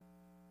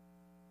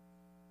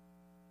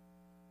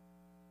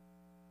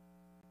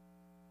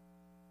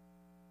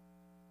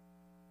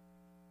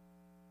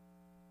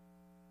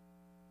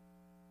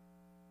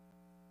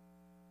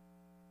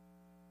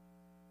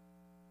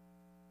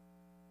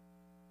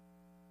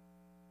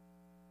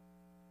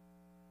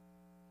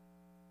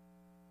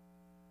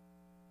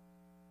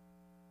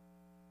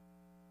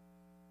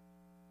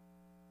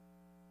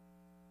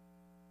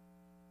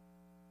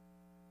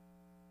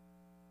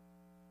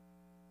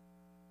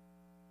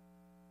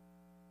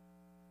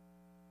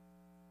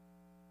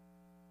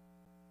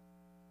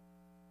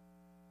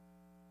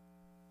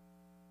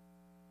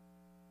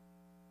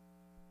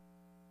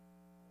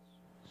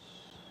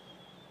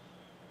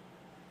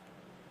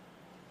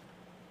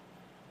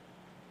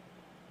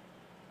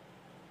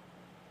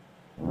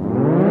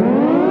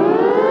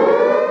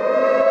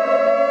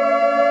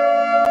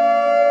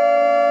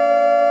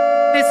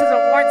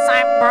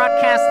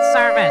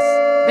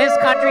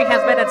country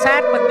has been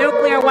attacked with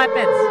nuclear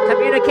weapons.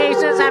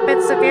 Communications have been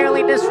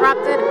severely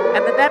disrupted,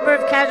 and the number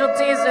of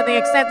casualties and the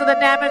extent of the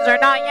damage are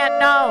not yet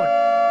known.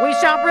 We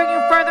shall bring you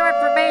further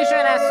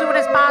information as soon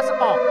as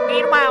possible.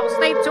 Meanwhile,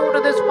 stay tuned to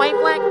this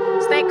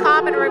wavelength, stay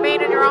calm, and remain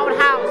in your own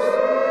house.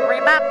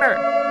 Remember,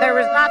 there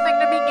is nothing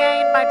to be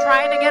gained by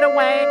trying to get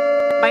away.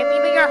 By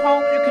leaving your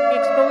home, you can be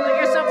exposing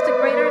yourself to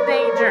greater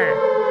danger.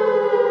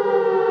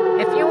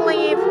 If you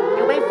leave,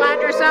 you may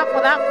find yourself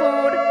without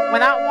food,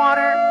 without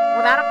water,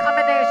 without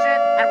accommodation,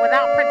 and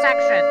without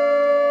protection.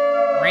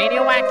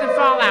 Radioactive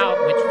fallout,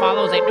 which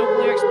follows a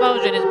nuclear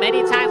explosion, is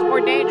many times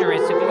more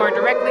dangerous if you are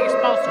directly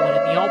exposed to it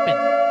in the open.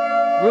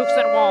 Roofs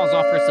and walls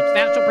offer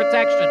substantial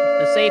protection.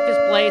 The safest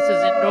place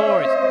is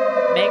indoors.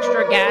 Make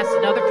sure gas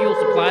and other fuel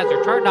supplies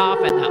are turned off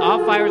and that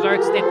all fires are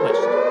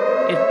extinguished.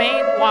 If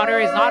main water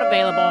is not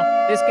available,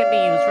 this can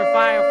be used for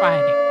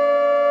firefighting.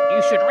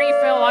 You should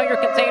refill all your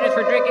containers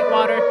for drinking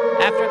water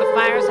after the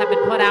fires have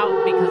been put out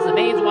because the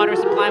mains water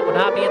supply will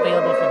not be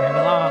available for very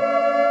long.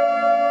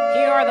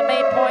 Here are the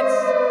main points.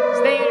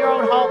 Stay in your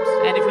own homes,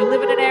 and if you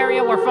live in an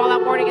area where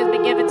fallout warning has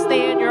been given,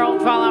 stay in your own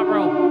fallout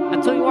room.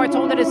 Until you are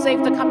told it is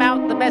safe to come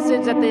out, the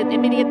message that the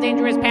immediate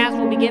danger is past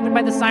will be given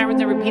by the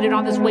sirens and repeated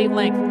on this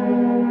wavelength.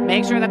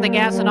 Make sure that the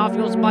gas and all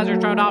fuel supplies are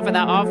turned off and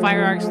that all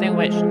fire are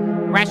extinguished.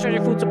 Ration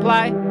your food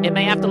supply. It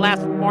may have to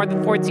last for more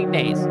than 14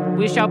 days.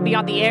 We shall be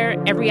on the air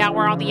every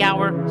hour on the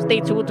hour.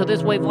 Stay tuned to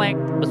this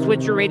wavelength, but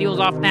switch your radios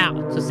off now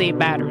to save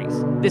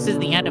batteries. This is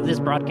the end of this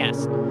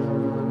broadcast.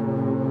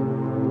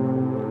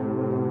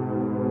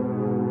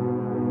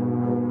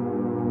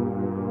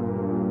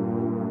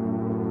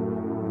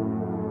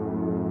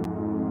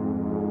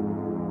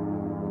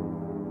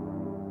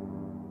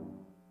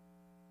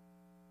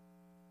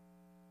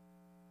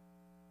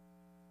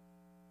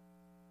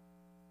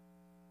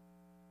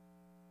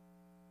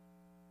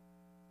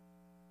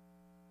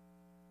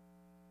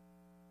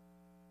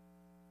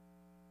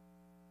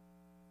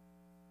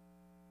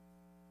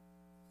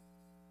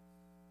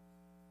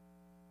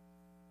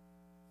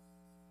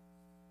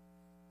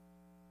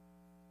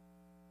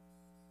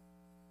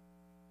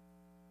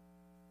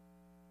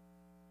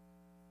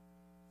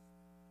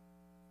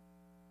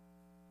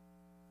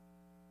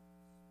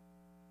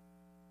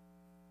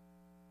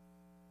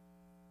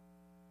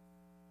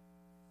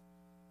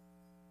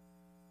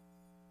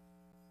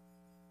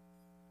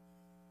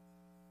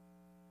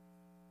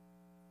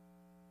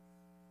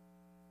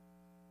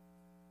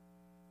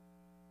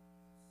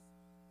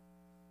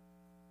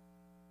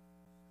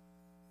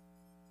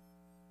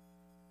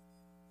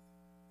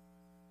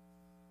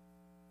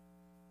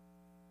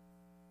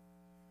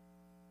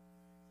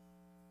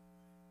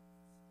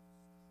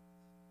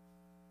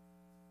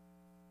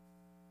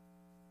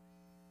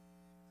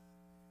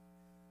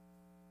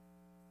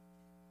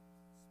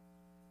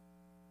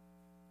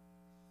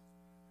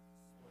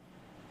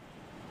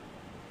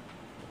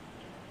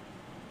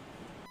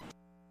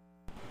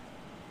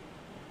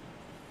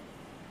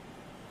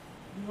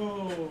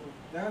 No,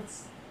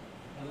 that's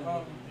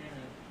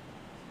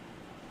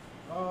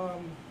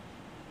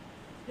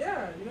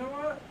yeah, you know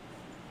what?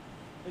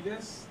 I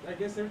guess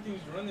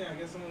everything's running. I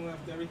guess someone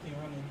left everything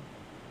running.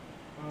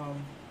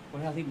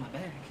 Where did I leave my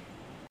bag?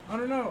 I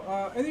don't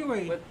know.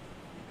 Anyway.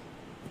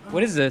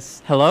 What is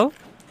this? Hello?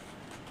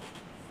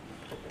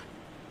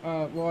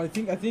 Well, I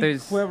think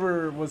There's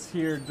whoever was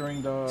here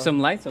during the some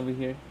lights over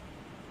here.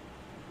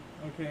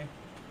 Okay.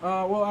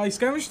 Well, I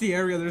scavenged the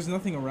area. There's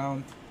nothing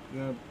around.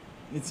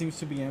 It seems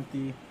to be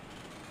empty.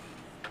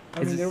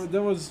 I mean,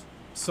 there was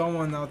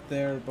someone out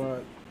there,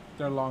 but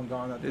they're long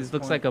gone at this point. This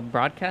looks like a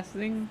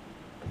broadcasting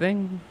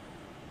thing.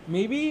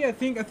 Maybe I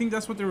think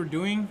that's what they were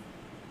doing,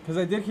 because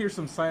I did hear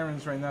some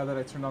sirens right now that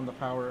I turned on the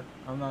power.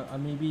 I'm not.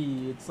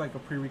 Maybe it's like a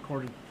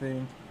pre-recorded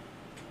thing.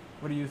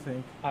 What do you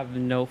think? I have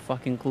no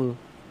fucking clue.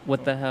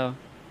 What the hell?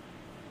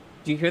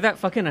 Do you hear that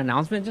fucking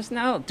announcement just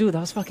now? Dude,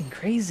 that was fucking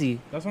crazy.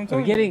 That's what I'm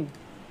telling you. We're getting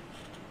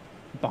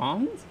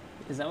bombed?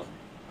 Is that what...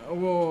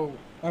 Well,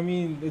 I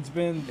mean,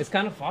 it's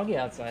kind of foggy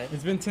outside.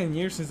 It's been 10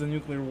 years since the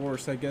nuclear war,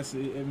 so I guess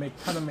it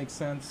kind of makes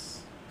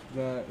sense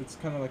that it's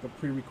kind of like a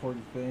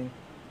pre-recorded thing.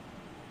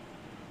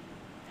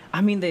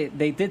 I mean,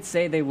 they did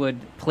say they would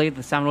play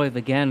the sound wave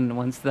again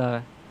once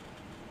the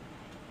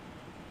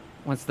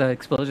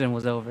explosion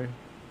was over.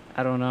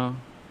 I don't know.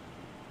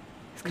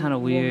 It's kind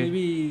of weird.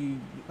 Maybe,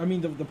 I mean,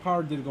 the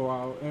power did go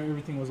out.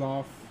 Everything was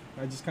off.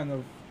 I just kind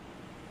of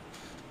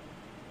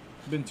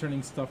been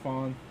turning stuff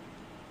on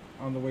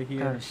the way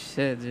here. Oh,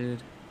 shit,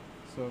 dude.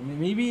 So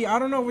maybe, I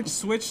don't know which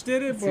switch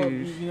did it, but,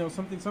 Dude. you know,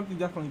 something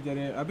definitely did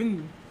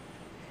it.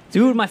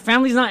 Dude, my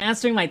family's not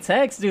answering my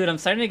text, dude. I'm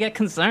starting to get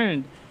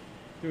concerned.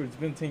 Dude, it's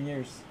been 10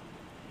 years.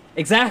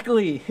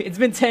 Exactly. It's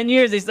been 10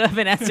 years. They still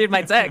haven't answered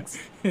my text.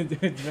 It's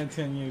been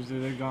 10 years,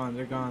 dude. They're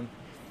gone.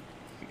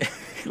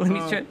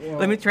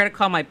 Let me try to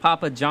call my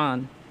Papa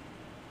John.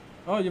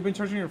 Oh, you've been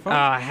charging your phone?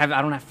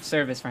 I don't have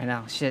service right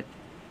now. Shit.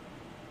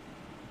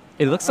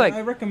 It looks like...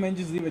 I recommend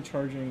just leave it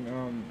charging.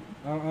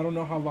 I don't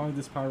know how long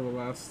this power will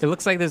last. It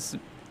looks like this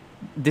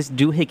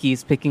doohickey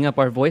is picking up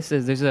our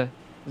voices. There's a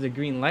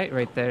green light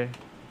right there.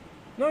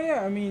 No,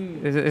 yeah, I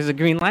mean, There's a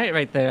green light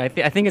right there. I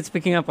think it's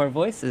picking up our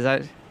voices.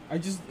 I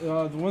just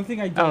the one thing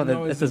I don't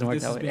know is if doesn't work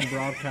this is that way. being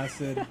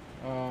broadcasted.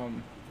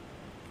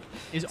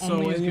 Is So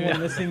only as good anyone as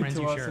the listening friends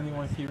to you us, share.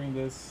 anyone hearing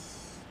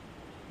this,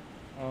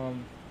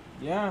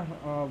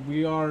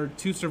 we are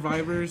 2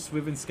 survivors.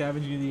 We've been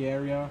scavenging the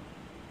area.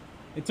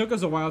 It took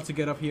us a while to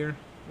get up here.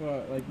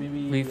 What, like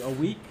maybe a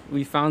week?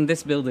 We found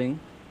this building,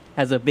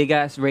 has a big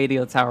ass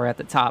radio tower at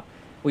the top.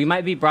 We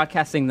might be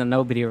broadcasting to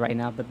nobody right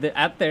now, but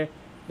out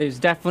there's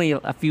definitely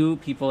a few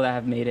people that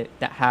have made it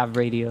that have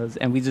radios,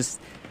 and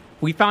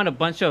we found a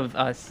bunch of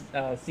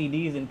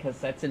CDs and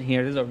cassettes in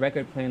here. There's a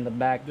record player in the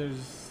back.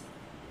 There's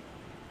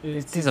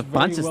a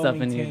bunch of stuff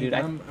in here, dude.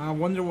 I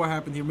wonder what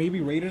happened here. Maybe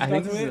raiders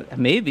got to it.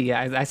 Maybe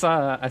I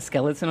saw a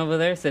skeleton over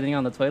there sitting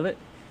on the toilet.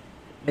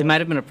 It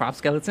might have been a prop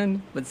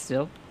skeleton, but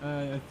still.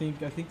 I think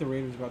the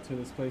raiders got to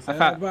this place. I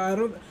thought- But I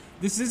don't.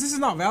 This is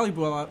not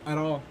valuable at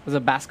all. There's a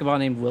basketball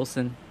named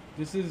Wilson.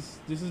 This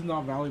is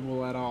not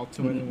valuable at all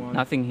to anyone.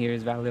 Nothing here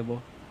is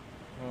valuable.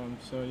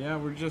 So yeah,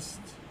 we're just.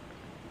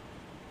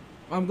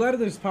 I'm glad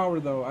there's power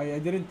though. I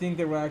didn't think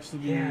there would actually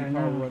be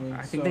power running.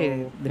 I think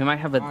so they might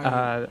have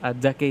a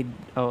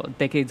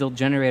decades old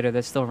generator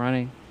that's still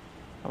running.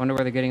 I wonder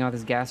where they're getting all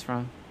this gas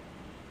from.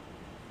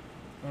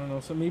 I don't know.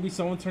 So maybe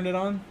someone turned it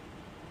on.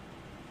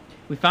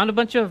 We found a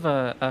bunch of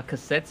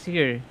cassettes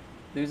here.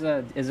 There's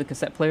a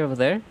cassette player over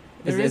there.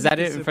 There Is a that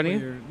it in cassette front of you?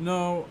 player.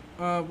 No.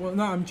 Well,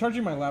 no. I'm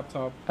charging my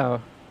laptop.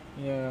 Oh,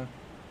 Yeah.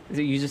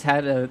 you just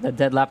had a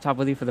dead laptop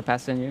with you for the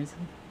past 10 years?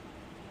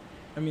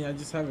 I mean, I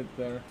just have it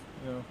there.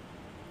 You know.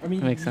 I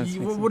mean, Makes sense,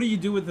 makes what do you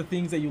do with the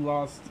things that you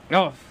lost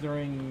Oh,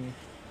 during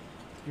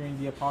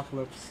the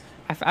apocalypse?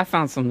 I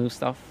found some new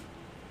stuff.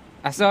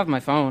 I still have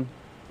my phone.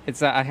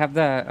 It's I have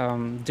the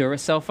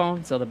Duracell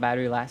phone, so the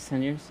battery lasts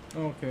 10 years.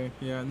 Okay.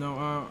 Yeah.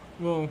 No.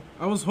 Well,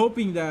 I was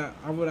hoping that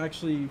I would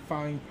actually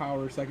find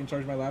power so I can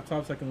charge my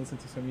laptop so I can listen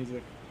to some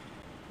music.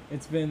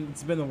 It's been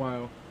a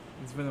while.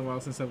 It's been a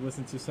while since I've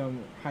listened to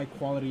some high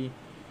quality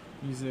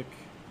music.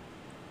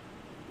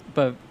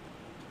 But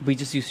we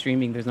just use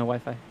streaming. There's no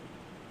Wi-Fi.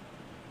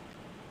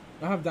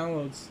 I have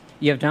downloads.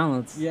 You have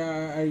downloads.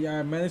 Yeah,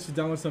 I managed to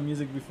download some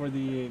music before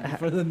the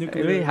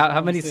nuclear. Really? How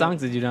bomb many hit.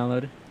 songs did you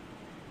download?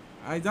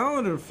 I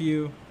downloaded a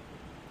few.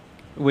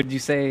 Would you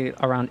say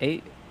around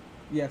 8?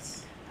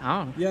 Yes.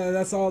 Oh, Yeah,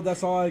 that's all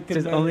I could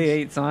just manage. only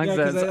 8 songs. Yeah,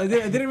 because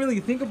That's- I didn't really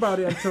think about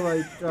it until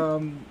like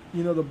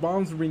the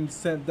bombs were being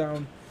sent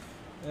down,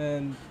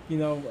 and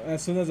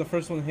as soon as the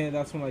first one hit,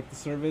 that's when like the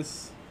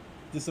service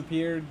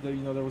disappeared. There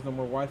was no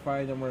more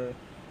Wi-Fi, no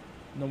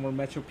more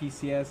Metro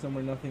PCS, no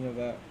more nothing of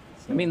that.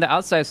 So. I mean, the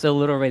outside's still a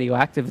little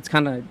radioactive. It's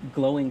kind of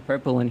glowing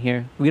purple in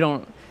here. We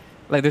don't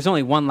there's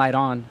only one light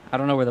on. I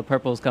don't know where the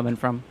purple's coming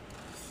from.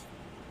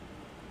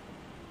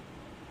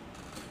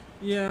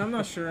 Yeah, I'm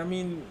not sure. I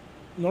mean,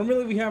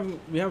 normally we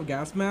have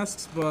gas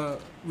masks,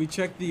 but we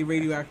check the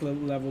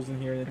radioactive levels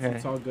in here, and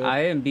it's all good. I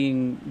am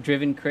being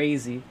driven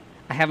crazy.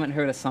 I haven't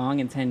heard a song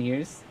in 10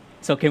 years.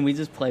 So can we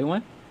just play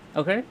one?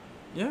 Okay?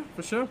 Yeah,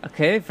 for sure.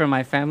 Okay, for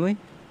my family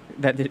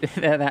that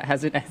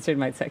hasn't answered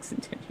my text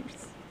in 10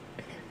 years.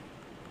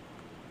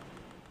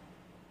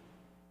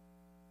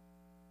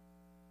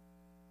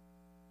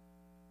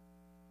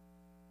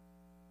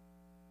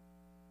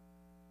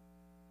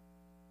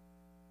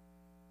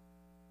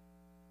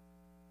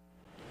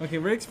 Okay,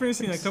 we're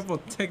experiencing a couple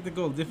of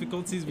technical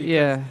difficulties because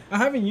Yeah. I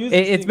haven't used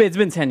It's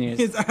been 10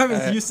 years. I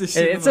haven't used this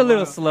shit. It's in a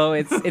little while. slow.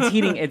 It's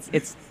heating.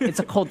 It's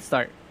a cold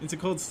start. It's a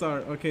cold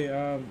start. Okay,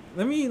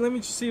 let me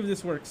just see if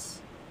this works.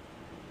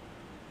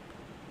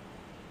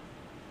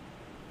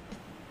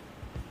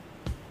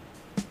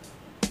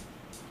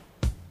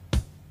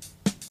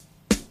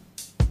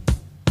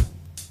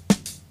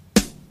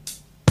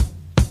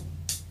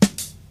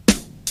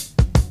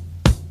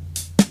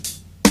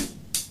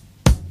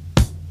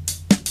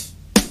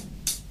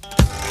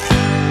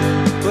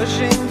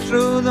 Pushing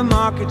through the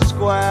market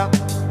square,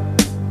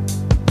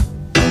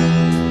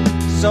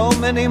 so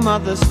many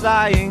mothers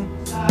sighing.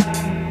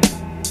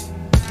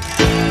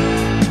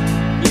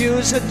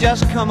 News had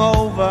just come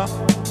over.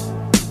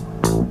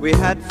 We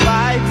had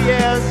 5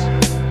 years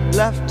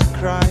left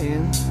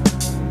crying.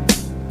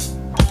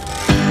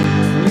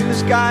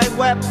 News guy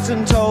wept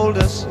and told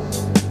us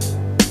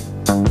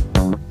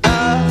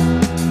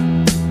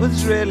Earth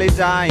was really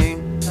dying.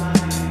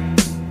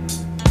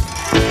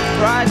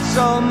 Cried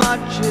so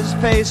much his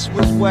face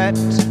was wet.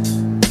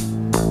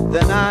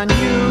 Then I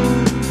knew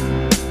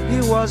he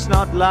was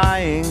not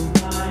lying.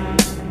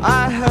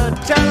 I heard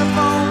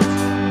telephones,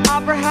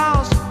 opera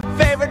house,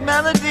 favorite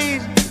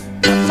melodies.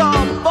 I saw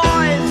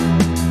boys,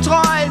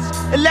 toys,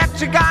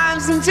 electric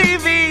irons and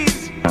TVs.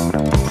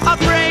 My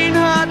brain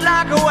hurt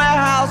like a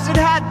warehouse, it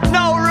had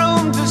no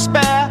room to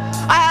spare.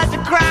 I had to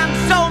cram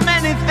so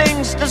many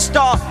things to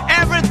store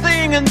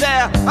everything in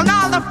there. And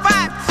all the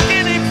fat,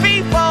 skinny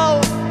people,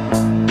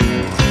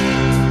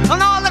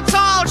 and all the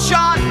tall,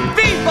 short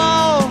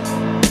people,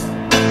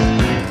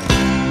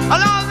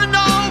 and all the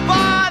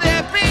nobody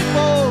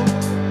people,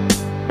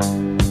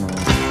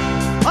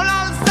 and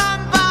all the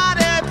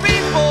somebody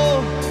people.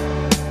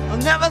 I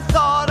never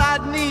thought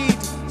I'd need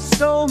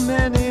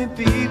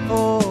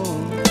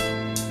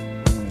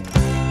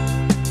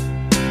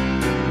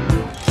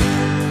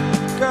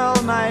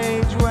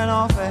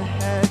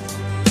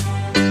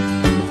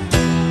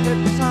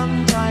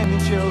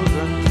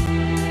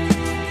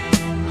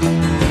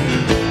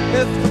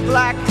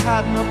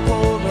hadn't have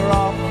pulled her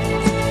off,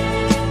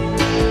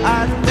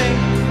 I think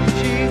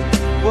she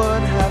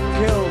would have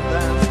killed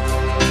them.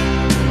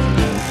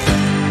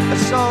 A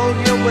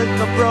soldier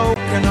with a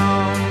broken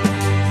arm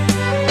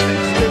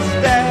fixed his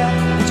stare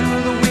to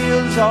the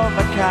wheels of a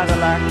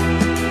Cadillac.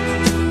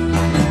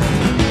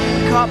 The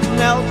cop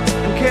knelt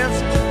and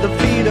kissed the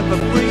feet of a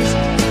priest,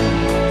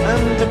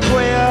 and the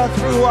queer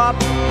threw up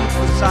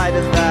the sight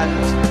of that.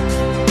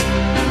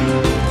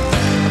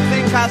 I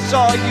think I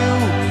saw you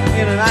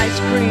in an ice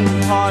cream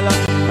parlor,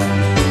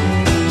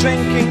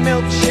 drinking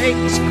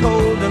milkshakes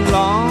cold and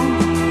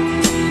long,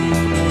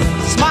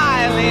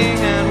 smiling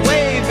and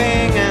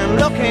waving and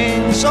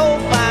looking so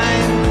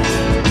fine.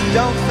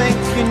 Don't think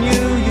you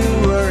knew you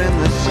were in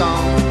the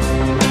song.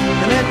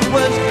 And it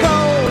was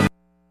cold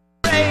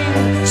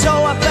rain, so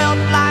I felt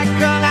like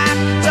an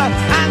actor,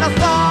 and I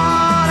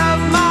thought of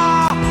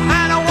more,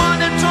 and I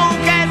wanted to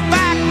get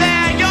back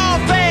there. Your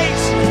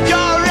face,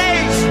 your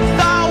race,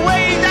 the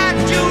way that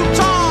you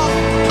talk,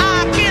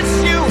 I kiss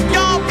you,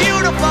 you're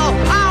beautiful,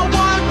 I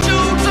want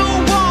you to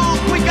walk.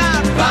 We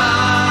got 5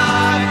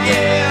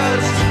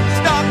 years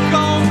stuck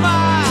on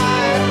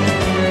mine,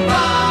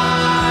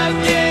 5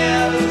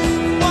 years,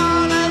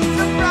 what a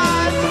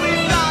surprise. We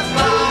got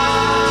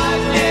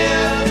 5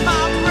 years,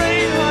 my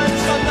brain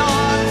hurts a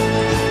lot.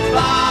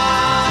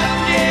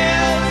 5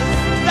 years,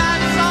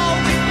 that's all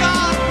we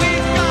got. We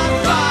got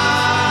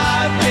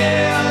 5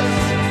 years,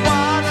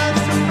 what a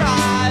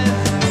surprise.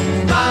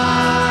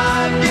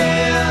 5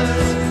 years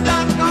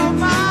stuck on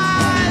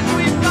mine.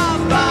 We got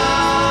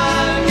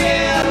 5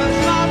 years,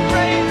 my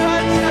brain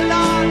hurts a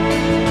lot.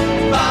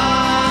 5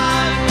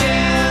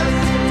 years,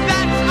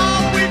 that's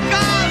all we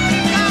got. We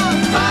got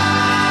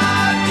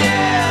 5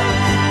 years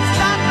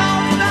stuck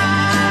on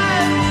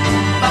mine.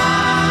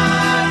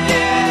 5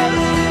 years,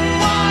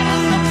 what a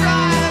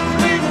surprise.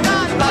 We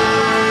got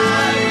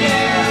 5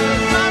 years,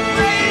 my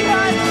brain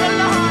hurts a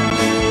lot.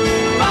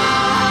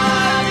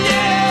 5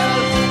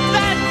 years,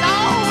 that's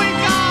all we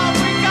got.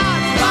 We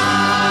got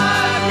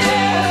 5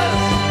 years,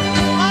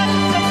 what a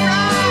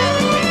surprise.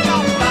 We got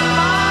 5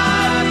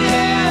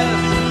 years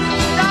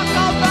stuck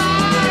on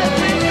mine.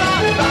 We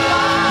got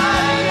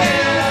 5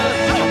 years,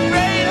 my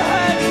brain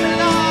hurts a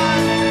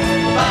lot.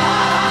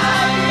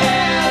 5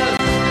 years,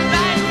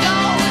 that's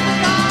all we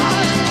got.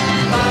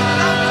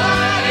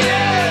 5 years, 5 years.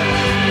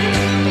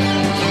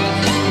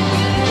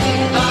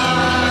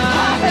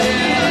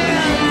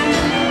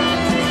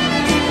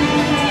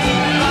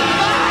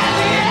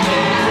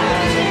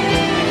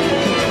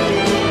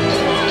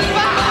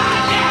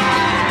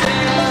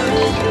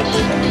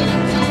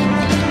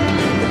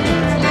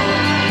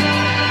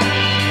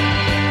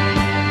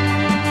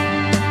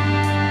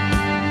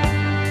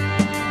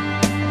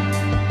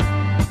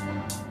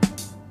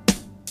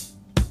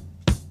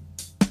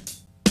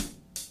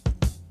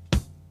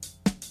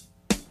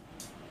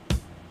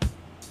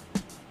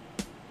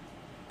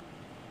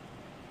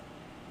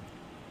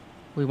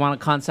 We want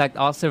to contact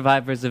all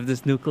survivors of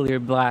this nuclear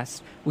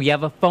blast. We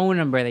have a phone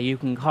number that you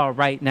can call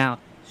right now.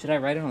 Should I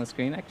write it on the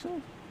screen,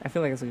 actually? I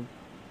feel like it's a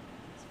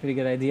pretty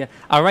good idea.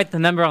 I'll write the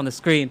number on the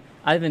screen.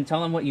 Ivan,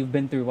 tell them what you've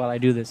been through while I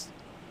do this.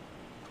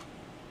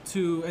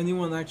 To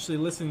anyone actually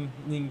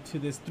listening to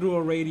this through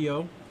a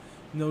radio,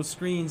 no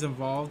screens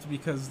involved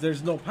because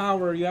there's no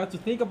power. You have to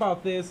think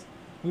about this.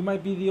 We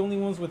might be the only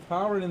ones with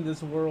power in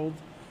this world.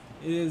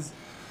 It is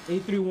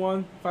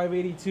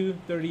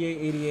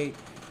 831-582-3888.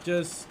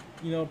 Just,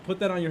 put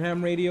that on your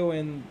ham radio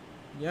and,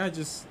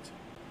 just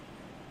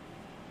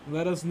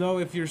let us know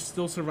if you're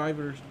still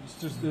survivors. It's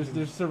just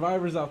there's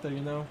survivors out there,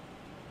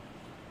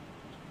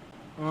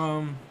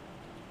 But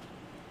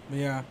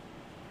yeah.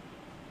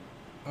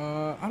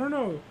 I don't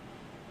know.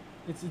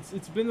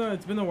 It's been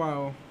a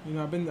while.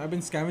 I've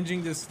been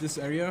scavenging this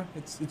area.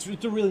 It's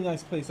a really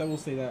nice place. I will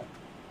say that.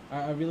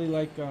 I really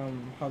like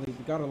how they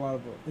got a lot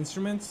of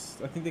instruments.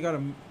 I think they got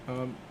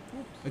a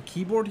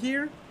keyboard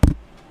here.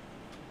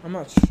 I'm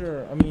not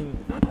sure. I mean,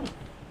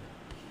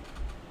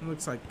 it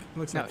looks like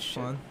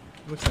fun.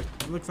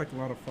 It looks like a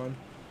lot of fun.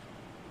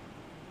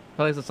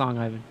 Play the song,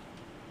 Ivan.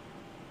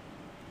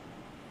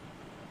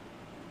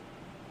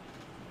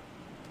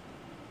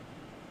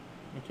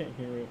 I can't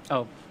hear it.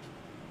 Oh,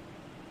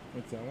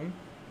 What's that one?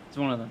 it's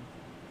one of them.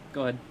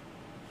 Go ahead.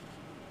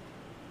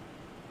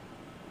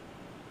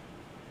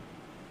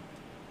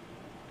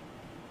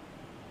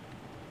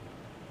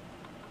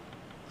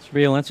 It's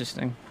real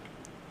interesting.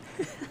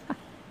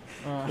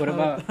 What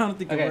about? I don't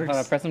think Okay, it hold on.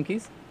 works. Press some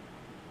keys.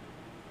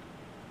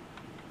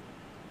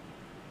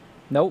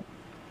 Nope.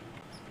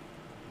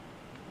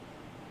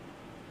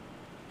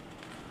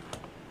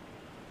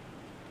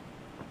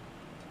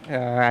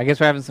 I guess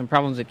we're having some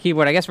problems with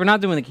keyboard. I guess we're not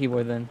doing the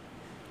keyboard then.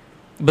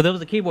 But there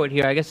was a keyboard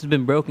here. I guess it's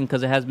been broken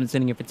because it has been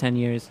sitting here for 10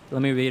 years.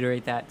 Let me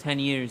reiterate that. 10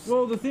 years.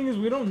 Well, the thing is,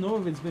 we don't know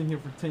if it's been here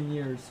for 10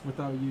 years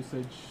without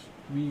usage.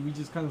 We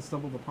just kind of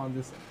stumbled upon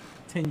this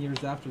 10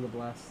 years after the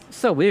blast.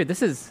 So weird.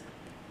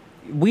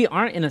 We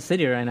aren't in a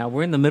city right now.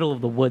 We're in the middle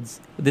of the woods.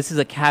 This is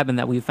a cabin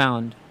that we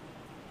found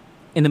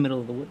in the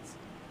middle of the woods.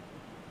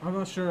 I'm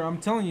not sure. I'm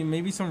telling you,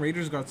 maybe some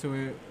raiders got to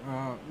it.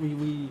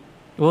 We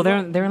Well,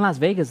 they're in Las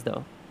Vegas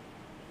though.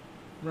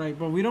 right,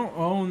 but we don't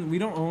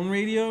own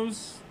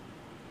radios.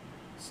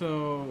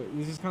 So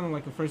this is kind of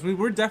like a first.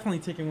 We're definitely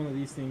taking one of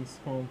these things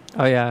home.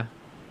 Oh yeah.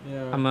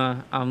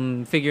 Yeah.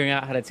 I'm figuring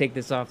out how to take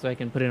this off so I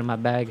can put it in my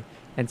bag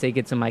and take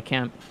it to my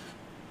camp.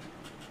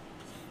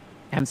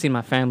 I haven't seen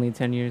my family in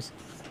 10 years.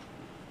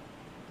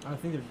 I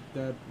think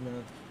they're dead,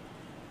 man.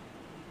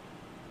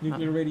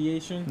 Nuclear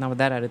radiation. Not with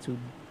that attitude.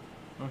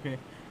 Okay.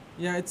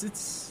 Yeah,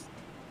 it's.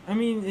 I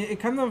mean, it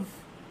kind of.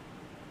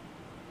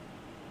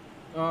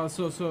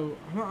 So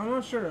I'm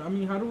not sure. I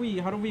mean, how do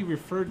we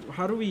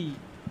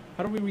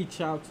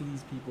reach out to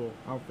these people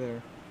out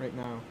there right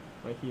now,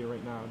 right here,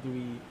 right now? Do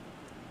we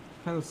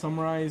kind of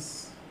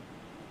summarize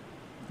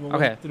what we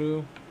Okay. went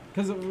through?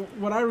 Because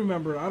what I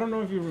remember, I don't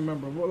know if you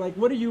remember.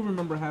 What do you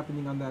remember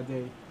happening on that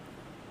day?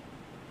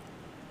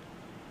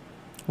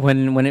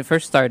 When it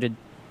first started,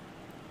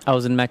 I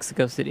was in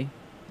Mexico City.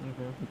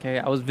 Okay. Okay,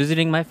 I was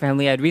visiting my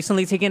family. I'd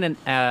recently taken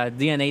a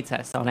DNA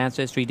test on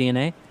Ancestry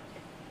DNA.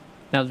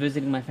 And I was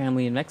visiting my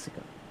family in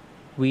Mexico.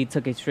 We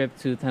took a trip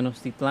to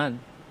Tenochtitlan.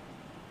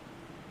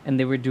 And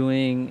they were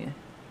doing...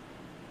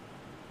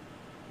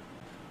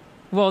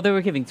 Well, they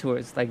were giving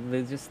tours, like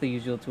just the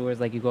usual tours,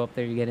 like you go up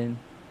there, you get in.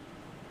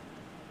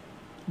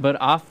 But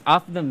off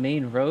the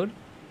main road,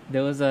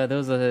 there was a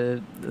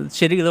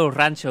shitty little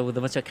rancho with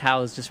a bunch of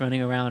cows just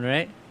running around,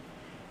 right?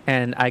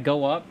 And I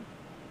go up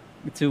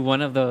to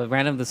one of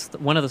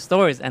the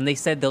stores, and they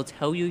said they'll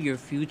tell you your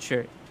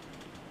future.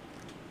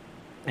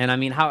 And I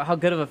mean, how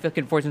good of a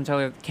fucking fortune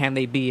teller can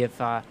they be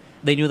if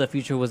they knew the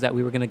future was that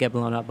we were gonna get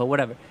blown up? But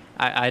whatever,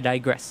 I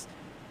digress.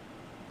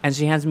 And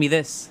she hands me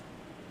this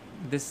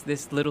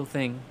little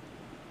thing.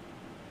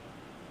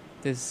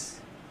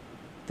 This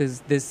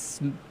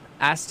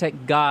Aztec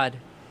god.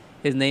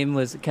 His name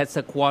was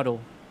Quetzalcoatl.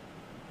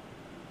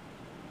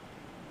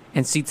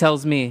 And she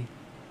tells me,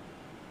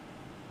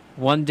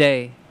 one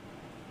day,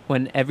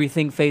 when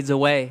everything fades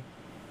away,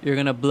 you're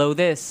gonna blow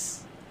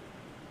this,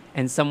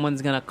 and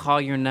someone's gonna call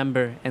your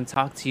number and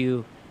talk to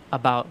you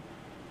about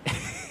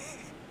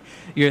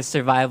your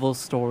survival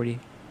story.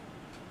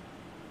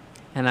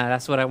 And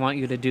that's what I want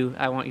you to do.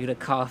 I want you to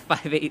call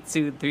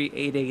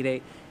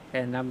 582-3888,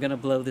 and I'm gonna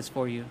blow this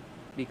for you,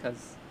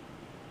 because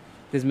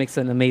this makes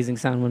an amazing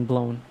sound when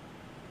blown.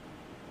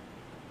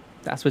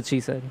 That's what she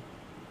said.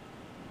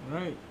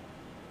 Right.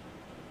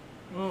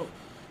 Well,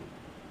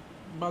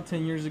 about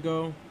 10 years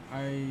ago,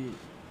 I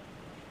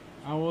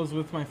was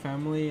with my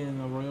family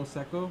in Arroyo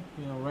Seco,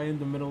 right in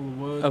the middle of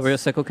the woods. Arroyo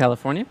Seco,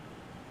 California?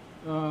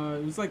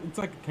 It's like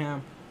a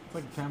camp. It's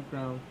like a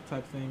campground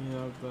type thing,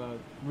 the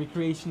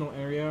recreational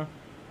area,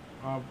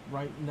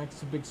 right next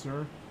to Big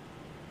Sur.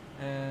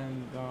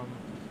 And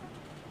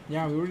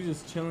yeah, we were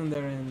just chilling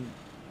there, and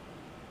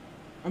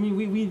I mean,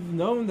 we've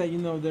known that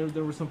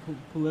there were some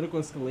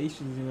political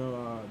escalations.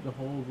 The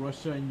whole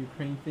Russia and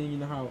Ukraine thing. You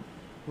know how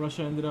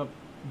Russia ended up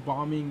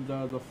bombing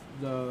the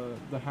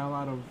hell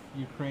out of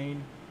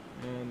Ukraine,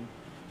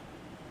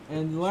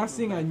 and the last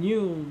thing I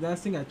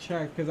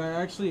checked, because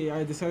I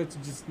decided to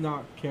just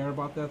not care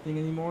about that thing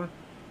anymore,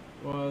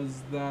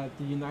 was that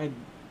the United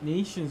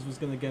Nations was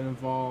going to get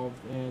involved,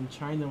 and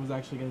China was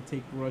actually going to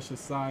take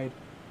Russia's side,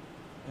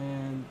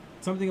 and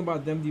something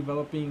about them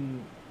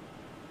developing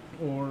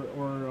or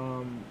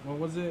what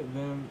was it?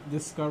 Them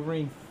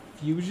discovering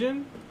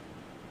fusion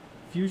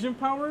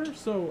power.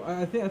 So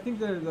I think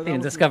They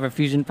didn't discover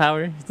fusion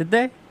power, did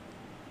they?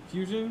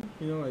 fusion.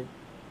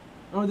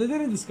 Oh, they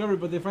didn't discover it,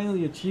 but they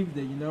finally achieved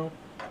it.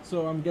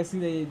 So I'm guessing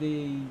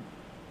they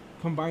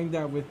combined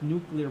that with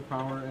nuclear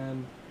power,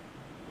 and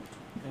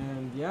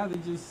yeah,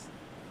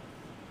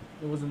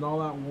 it was an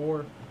all-out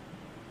war.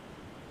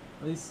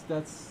 At least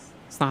that's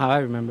It's not how I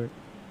remember.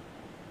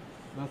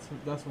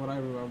 that's what I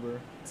remember.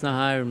 It's not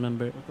how I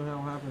remember. What the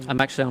hell happened? I'm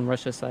actually on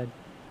Russia's side.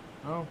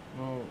 Oh,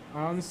 well,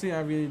 honestly,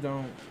 I really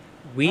don't.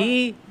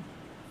 We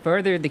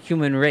furthered the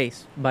human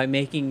race by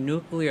making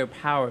nuclear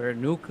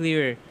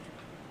nuclear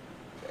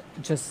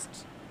is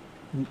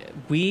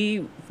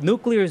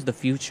the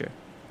future.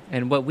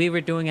 And what we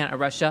were doing at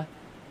Russia,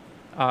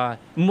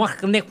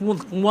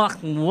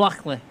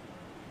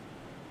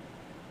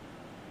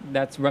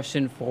 that's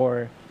Russian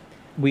for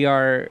we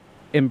are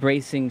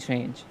embracing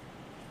change.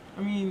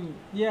 I mean,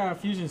 yeah,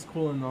 fusion's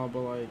cool and all,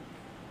 but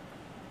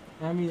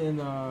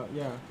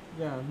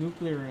yeah,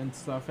 nuclear and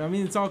stuff. I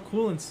mean, it's all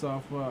cool and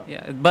stuff, but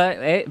Yeah,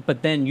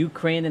 but then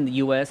Ukraine and the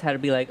U.S. had to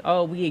be like,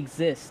 oh, we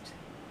exist.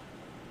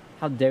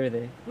 How dare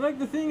they? like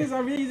the thing is, I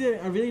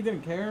really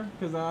didn't care,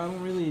 because I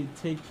don't really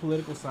take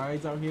political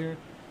sides out here.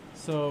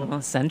 So Oh,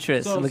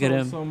 centrist. Look at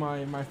him. So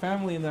my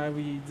family and I,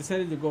 we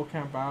decided to go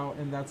camp out,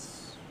 and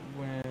that's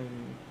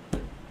when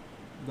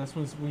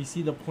we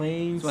see the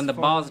planes. When the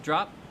fall. balls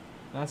drop.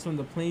 That's when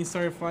the planes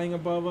started flying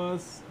above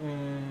us,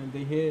 and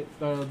they hit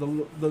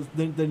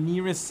the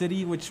nearest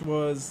city, which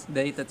was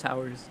They hit the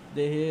towers.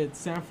 they hit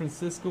San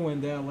Francisco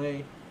and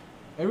LA.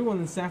 Everyone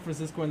in San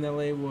Francisco and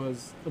LA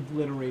was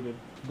obliterated,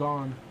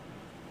 gone.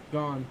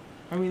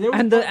 I mean, they were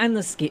And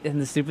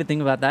the stupid thing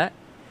about that,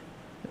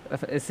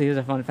 Here's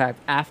a fun fact.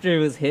 After it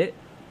was hit,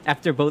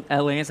 after both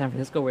LA and San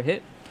Francisco were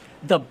hit,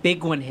 the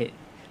big one hit.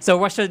 So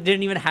Russia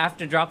didn't even have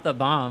to drop the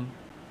bomb.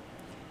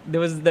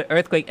 There was the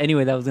earthquake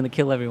anyway that was going to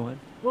kill everyone.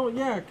 Well,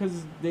 yeah,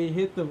 because they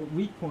hit the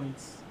weak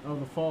points of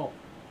the fault.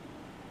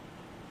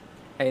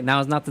 Hey, now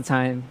is not the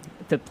time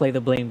to play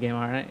the blame game,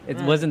 all right? It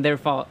Right. wasn't their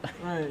fault.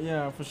 Right,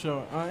 yeah, for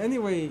sure.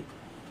 Anyway,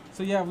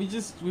 so yeah,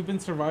 we've been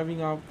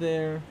surviving out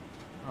there.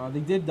 They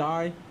did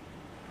die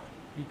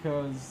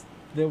because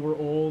they were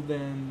old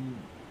and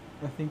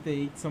I think they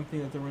ate something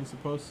that they weren't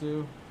supposed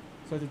to.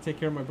 So I had to take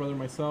care of my brother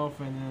myself,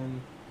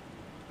 and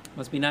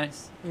Must be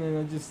nice. then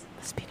I just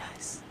Must be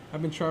nice.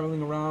 I've been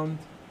traveling around,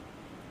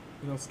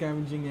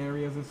 scavenging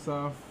areas and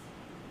stuff.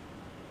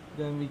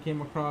 Then we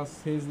came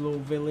across his little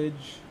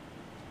village,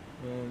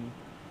 and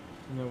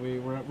we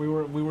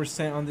were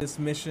sent on this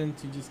mission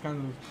to just kind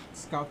of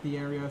scout the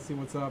area, see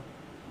what's up.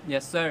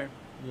 Yes, sir.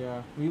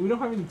 Yeah, we don't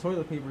have any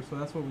toilet paper, so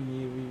that's what we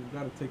need. We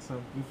gotta take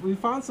some. We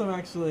found some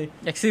actually.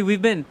 Actually,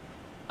 we've been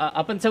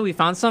up until we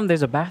found some.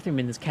 There's a bathroom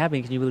in this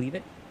cabin. Can you believe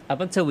it? Up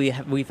until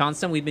we found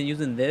some, we've been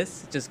using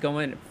this, just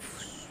going.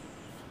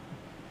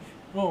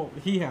 Well,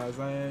 he has.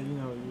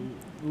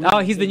 Oh,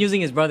 he's been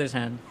using his brother's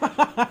hand.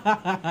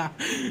 Oh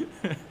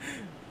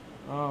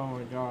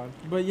my god!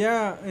 But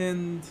yeah,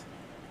 and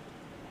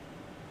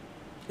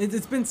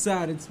it's been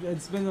sad. It's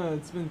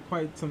been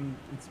quite some.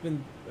 It's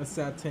been a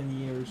sad 10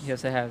 years.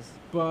 Yes, it has.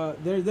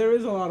 But there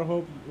is a lot of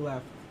hope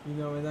left,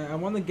 and I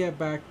want to get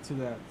back to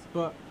that.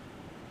 But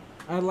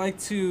I'd like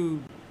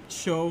to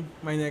show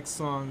my next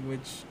song,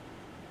 which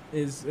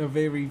is a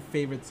very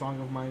favorite song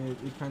of mine.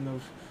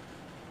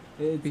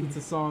 It's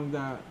a song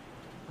that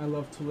I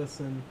love to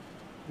listen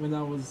when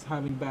I was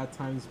having bad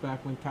times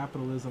back when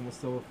capitalism was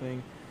still a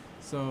thing.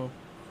 So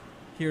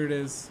here it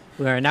is.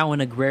 We are now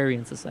an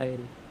agrarian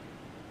society.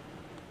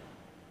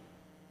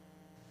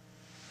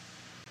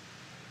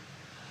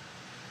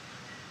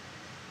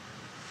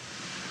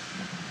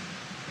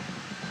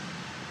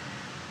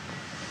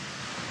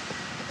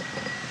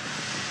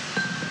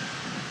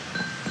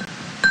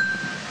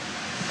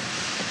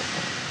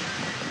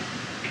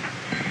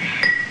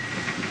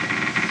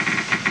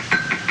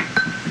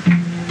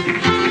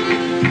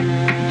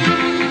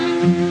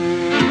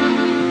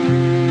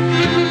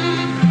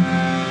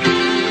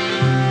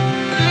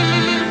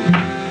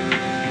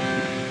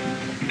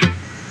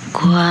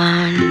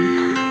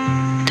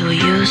 Cuando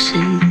yo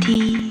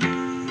sentí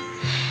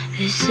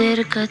de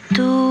cerca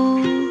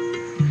tu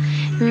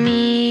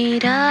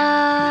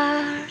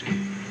mirar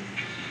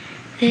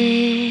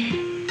de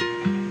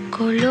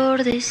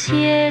color de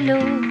cielo,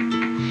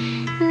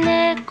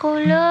 de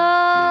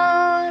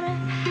color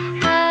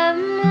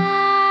mar,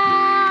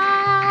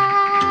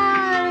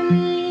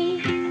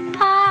 mi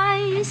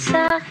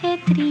paisaje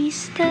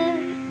triste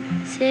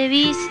se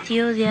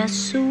vistió de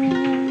azul.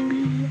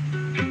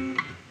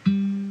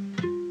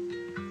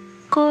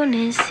 Con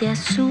ese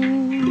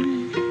azul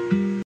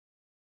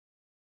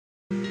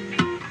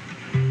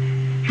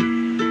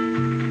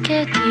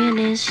que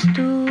tienes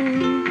tú,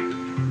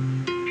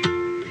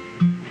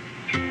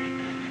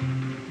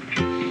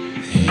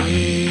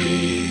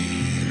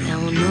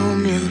 aún no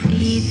me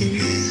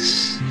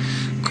olvides,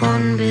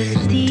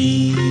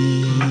 convertido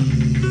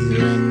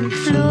en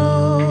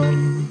flor.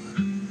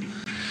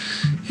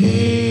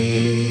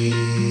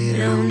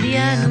 Era un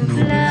día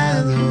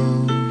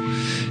nublado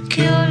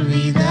que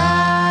olvidaba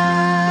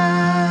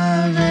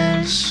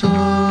el sol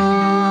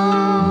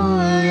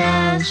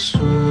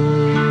azul,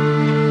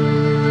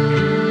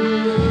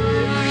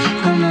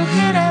 como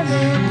era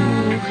de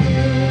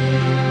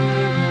mujer,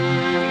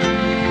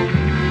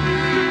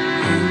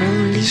 como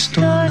un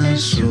listón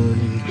azul,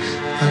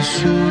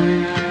 azul,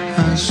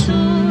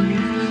 azul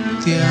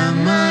de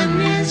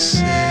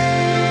amanecer.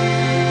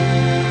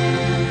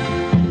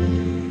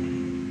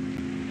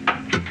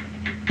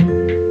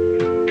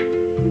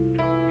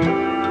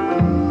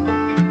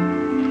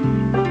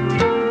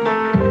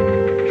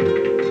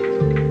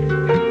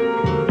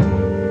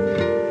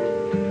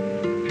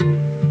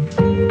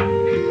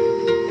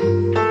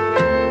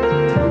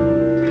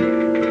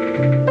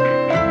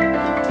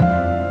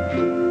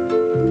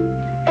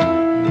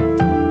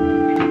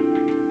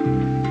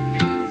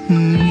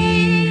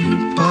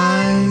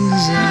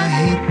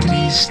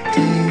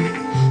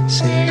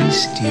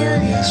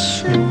 De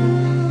azul,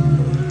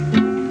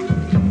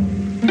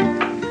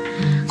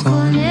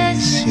 con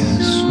ese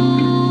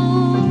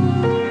azul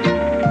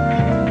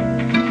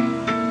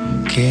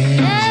que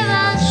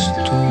llevas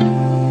tú.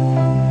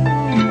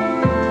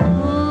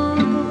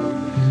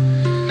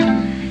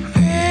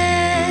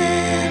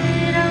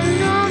 Pero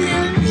no me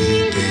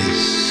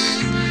olvides,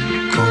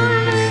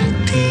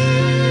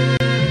 convertido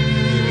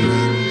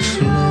en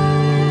flor.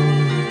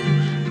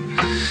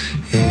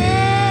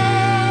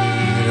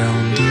 Era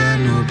un día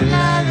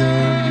nublado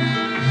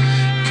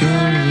que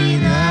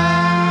olvidaba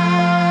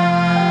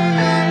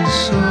el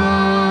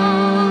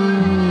sol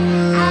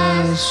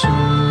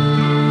azul,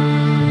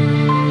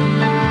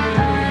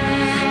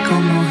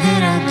 como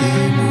era de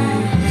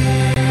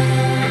mujer,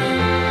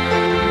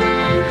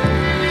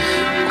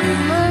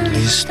 como un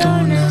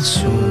listón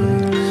azul.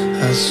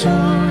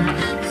 azul,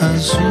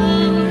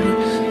 azul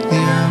de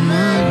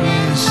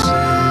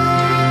amanecer.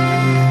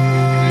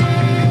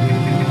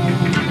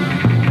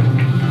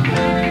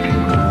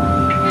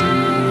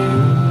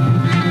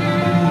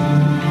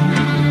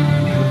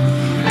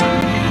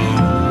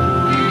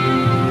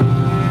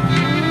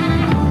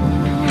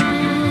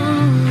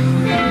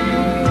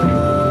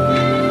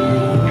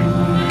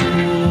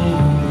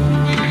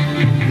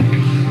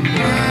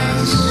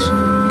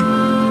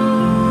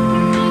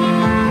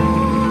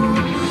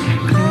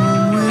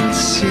 Como el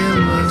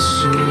cielo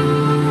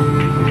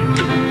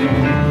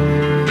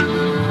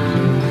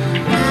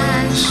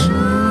azul,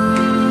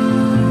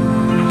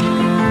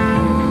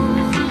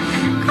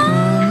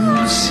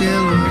 como el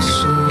cielo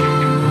azul.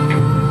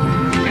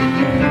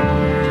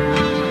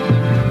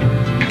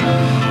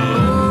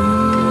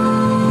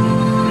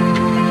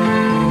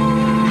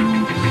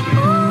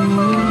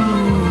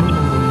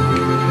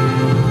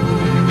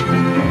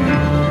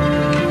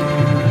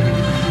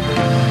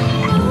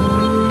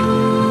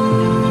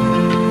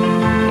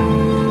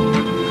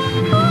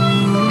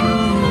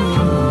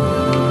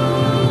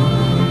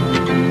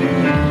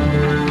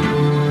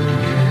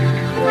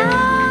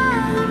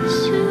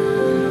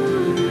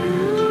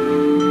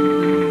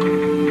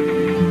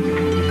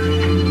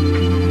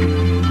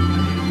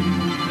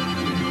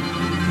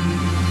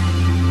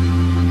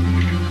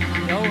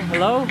 Yo,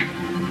 hello?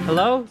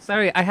 Hello?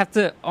 Sorry, I have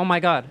to. Oh my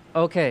god.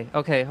 Okay,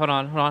 hold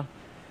on.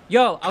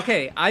 Yo,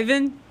 okay,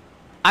 Ivan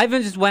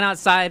just went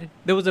outside.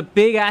 There was a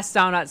big ass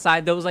sound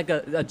outside. There was like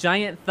a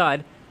giant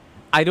thud.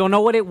 I don't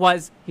know what it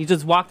was. He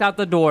just walked out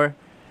the door.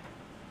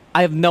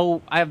 I have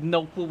no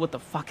clue what the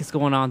fuck is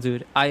going on,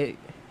 dude. Ivan!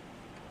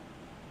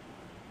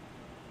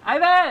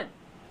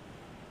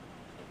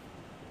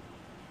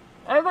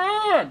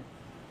 Ivan!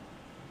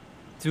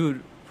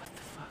 Dude, what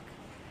the fuck?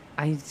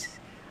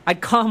 I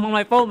call him on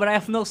my phone, but I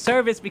have no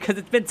service because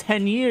it's been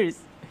 10 years.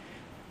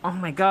 Oh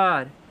my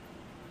god.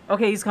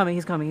 Okay, he's coming.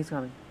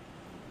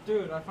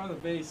 Dude, I found a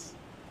vase.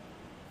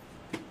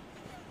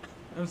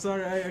 I'm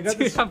sorry, I got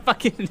Dude, this. I'm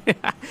fucking...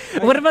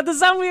 What about the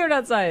sound we heard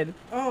outside?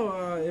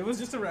 Oh, it was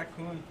just a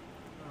raccoon.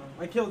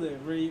 I killed it.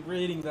 We're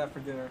eating that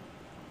for dinner.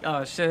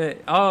 Oh,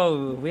 shit.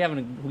 Oh, we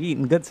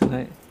eating good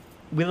tonight.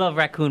 We love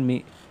raccoon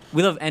meat.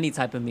 We love any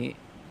type of meat.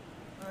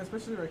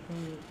 Especially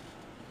raccoon meat.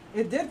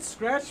 It did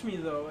scratch me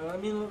though. I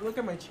mean, look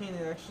at my chain.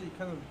 It actually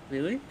kind of,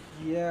 Really?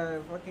 yeah,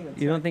 it fucking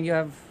attacked. You don't think you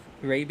have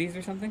rabies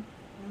or something?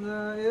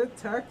 Nah, it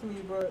attacked me,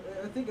 but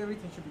I think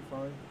everything should be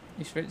fine.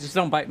 You should, just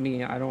don't bite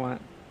me. I don't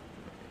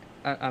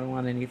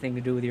want anything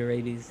to do with your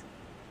rabies.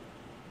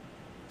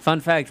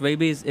 Fun fact,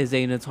 rabies is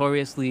a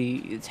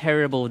notoriously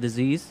terrible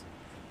disease.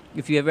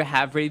 If you ever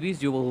have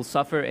rabies, you will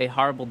suffer a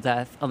horrible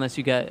death unless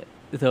you get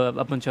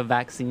a bunch of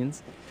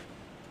vaccines.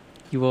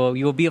 You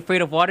will be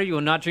afraid of water. You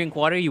will not drink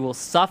water. You will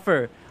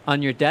suffer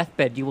on your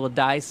deathbed. You will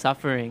die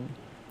suffering.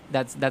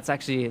 That's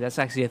actually a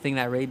thing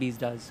that rabies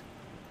does.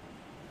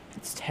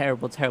 It's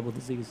terrible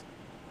disease.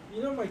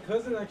 You know, my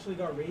cousin actually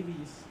got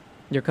rabies.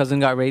 Your cousin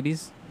got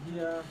rabies?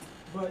 Yeah,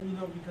 but you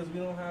know, because we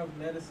don't have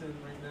medicine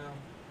right now.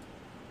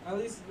 At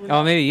least.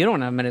 Oh, maybe you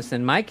don't have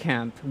medicine. My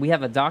camp, we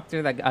have a doctor,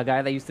 a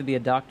guy that used to be a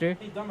doctor.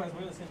 Hey, dumbass,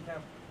 we're in the same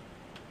camp.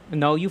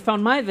 No, you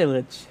found my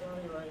village. Oh,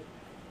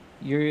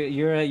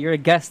 you're right. You're a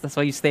guest. That's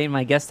why you stay in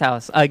my guest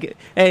house.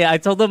 Hey, I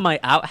told him my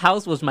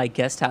outhouse was my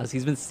guest house.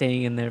 He's been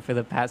staying in there for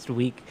the past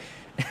week.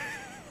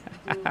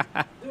 Dude,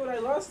 I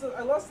lost the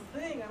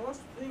thing. I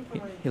lost the thing from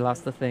my. He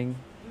lost the thing.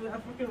 Dude,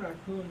 that fucking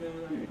raccoon,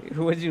 man.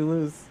 Who would you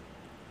lose?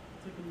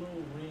 It's like a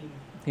little ring.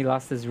 He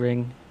lost his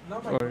ring.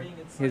 Not my Or ring.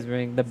 It's his like,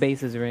 ring. The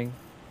base's ring.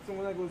 it's the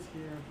one that goes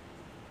here.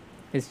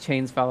 His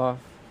chains fell off.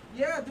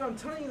 Yeah, dude, I'm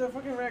telling you, that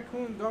fucking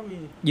raccoon got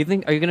me. You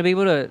think, are you gonna be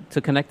able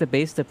to connect the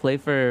base to play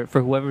for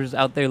whoever's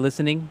out there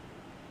listening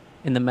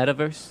in the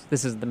metaverse?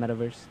 This is the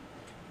metaverse.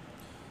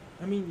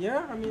 I mean,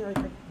 yeah. I mean,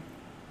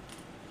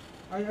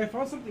 I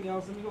found something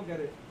else. Let me go get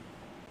it.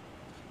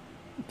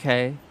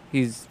 Okay,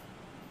 he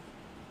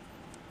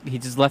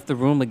just left the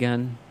room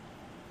again.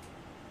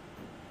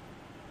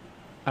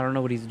 I don't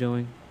know what he's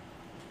doing.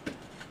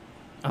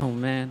 Oh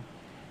man.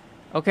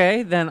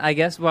 Okay, then I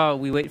guess while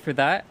we wait for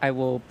that, I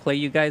will play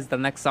you guys the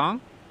next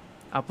song.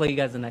 I'll play you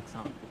guys the next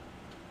song.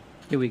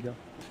 Here we go.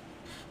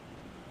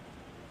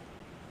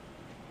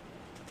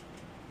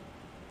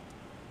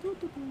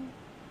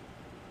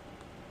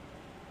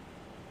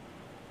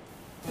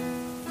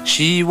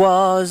 She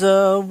was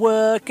a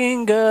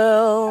working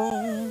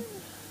girl,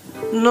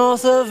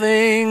 north of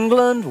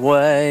England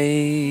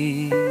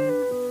way.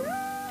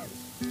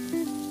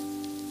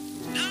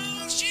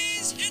 Now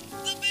she's hit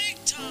the big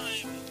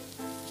time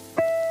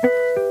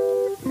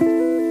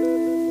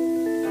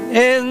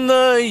in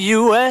the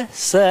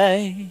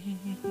USA.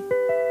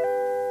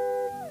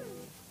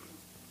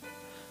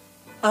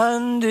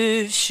 And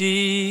if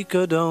she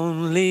could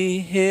only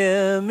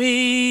hear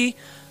me,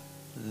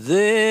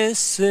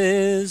 this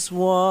is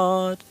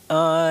what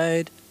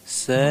I'd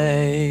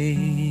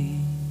say.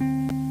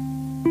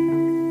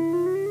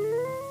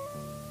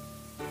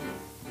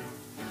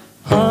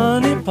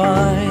 Honey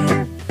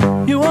pie,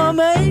 you are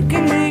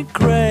making me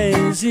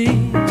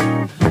crazy.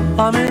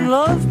 I'm in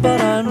love, but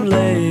I'm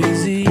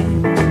lazy.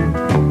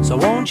 So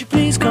won't you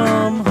please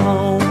come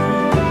home?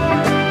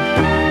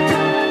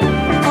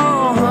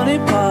 Oh, honey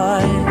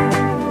pie,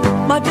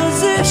 my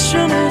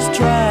position is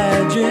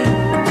tragic.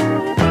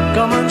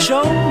 Come and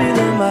show me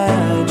the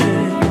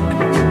magic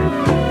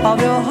of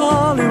your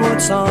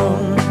Hollywood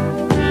song.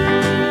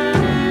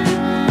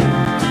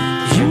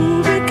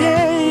 You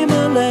became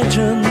a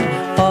legend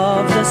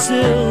of the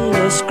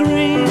silver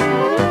screen,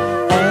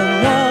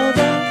 and now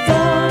the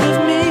thought of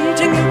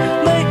meeting you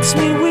makes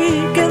me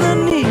weak in the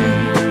knee.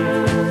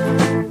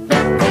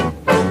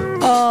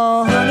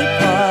 Oh, honey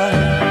pie,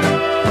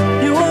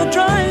 you are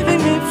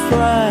driving me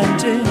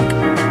frantic.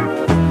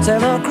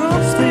 Sail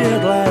across the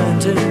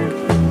Atlantic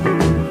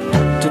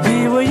to be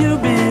where you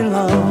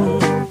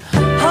belong.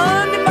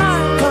 Honey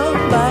pie, come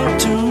back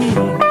to me.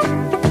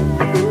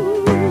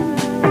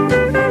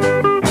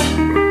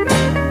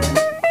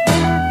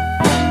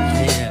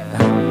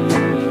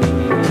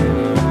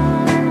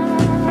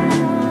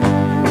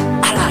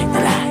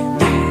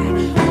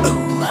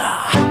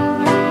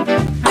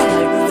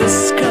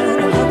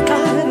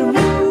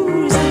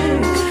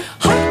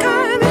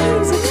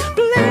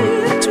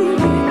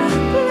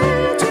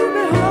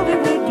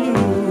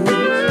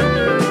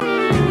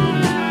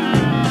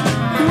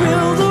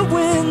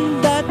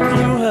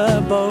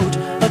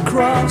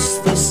 Across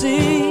the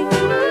sea,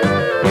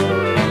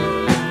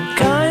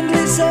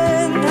 kindly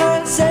send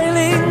her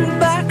sailing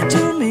back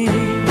to me.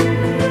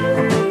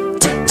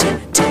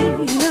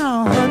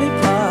 Now, honey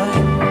pie,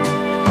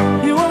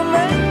 you are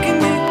making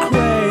me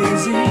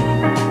crazy.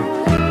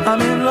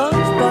 I'm in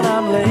love, but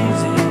I'm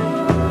lazy.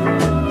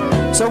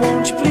 So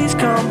won't you please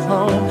come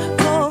home?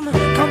 Come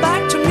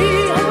back to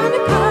me, honey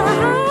pie.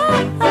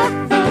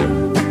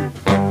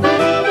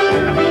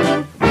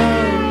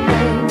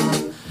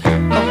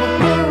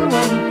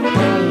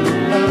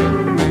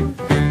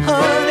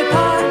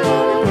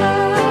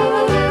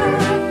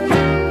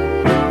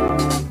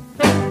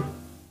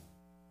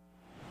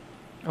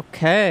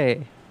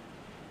 Okay.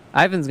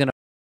 Ivan's gonna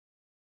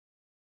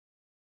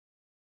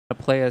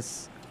play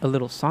us a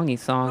little songy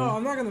song. No,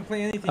 I'm not gonna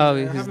play anything. Oh,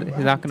 I he's haven't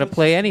not gonna touched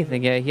play this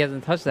anything. Yeah, he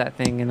hasn't touched that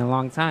thing in a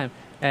long time.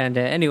 And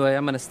anyway,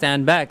 I'm gonna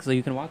stand back so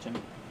you can watch him.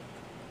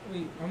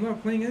 Wait, I'm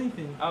not playing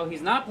anything. Oh,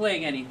 he's not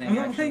playing anything. I'm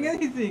not playing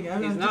anything.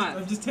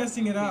 I'm just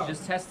testing it out. He's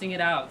just testing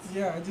it out.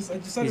 Yeah, I just thought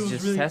it He's was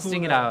just really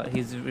testing cool it out.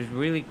 He's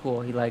really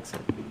cool. He likes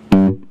it.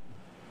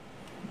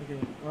 Okay,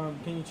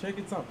 can you check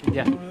it's up? Can you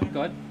Yeah, go over there? go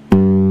ahead.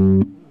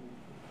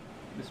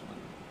 This one.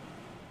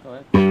 Go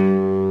ahead.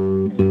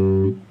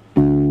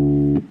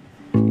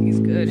 He's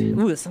good.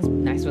 Ooh, this sounds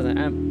nice with an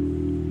amp.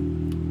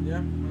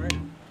 Yeah, alright.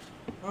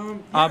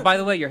 Yeah. By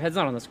the way, your head's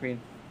not on the screen.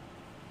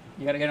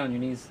 You gotta get on your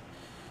knees.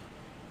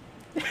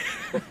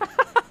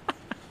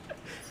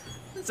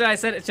 So I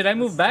said, should I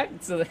move back?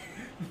 So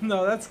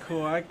No, that's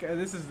cool.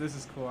 This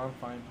is cool. I'm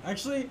fine.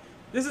 Actually,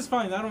 this is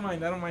fine. I don't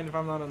mind if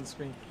I'm not on the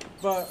screen.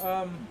 But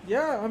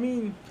yeah, I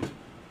mean,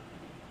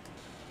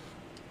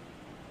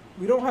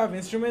 we don't have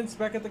instruments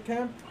back at the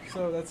camp,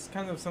 so that's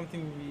kind of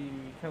something we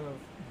kind of.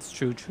 It's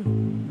true.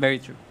 Very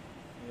true.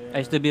 Yeah. I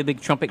used to be a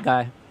big trumpet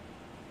guy.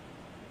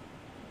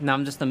 Now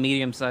I'm just a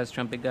medium-sized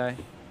trumpet guy.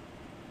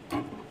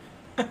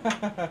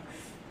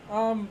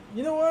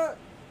 You know what?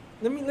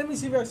 Let me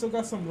see if I still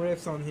got some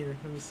riffs on here.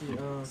 Let me see.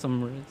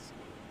 Some words.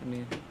 I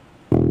mean.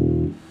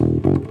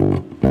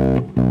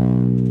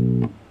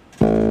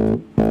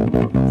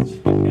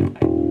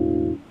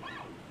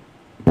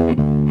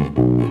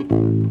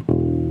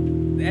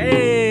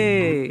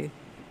 Hey.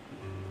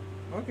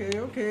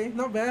 Okay.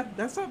 Not bad.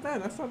 That's not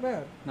bad.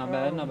 Not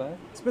bad.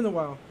 It's been a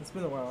while.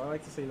 I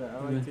like to say that.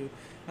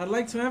 I'd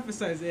like to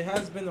emphasize it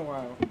has been a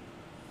while.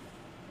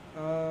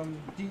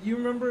 Do you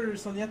remember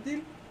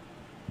Soñatil?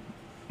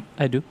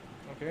 I do.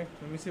 Okay,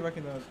 let me see if I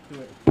can do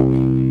it.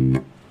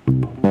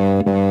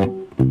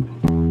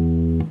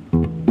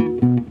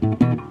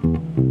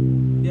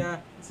 Yeah,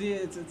 see,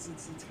 it's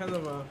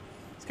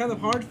kind of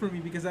hard for me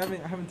because I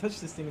haven't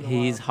touched this thing in a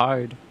while. He's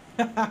hard.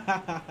 I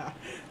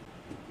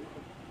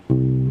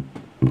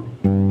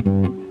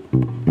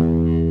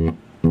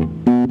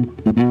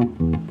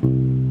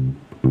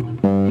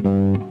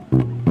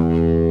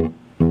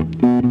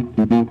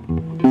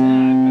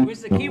wish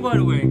the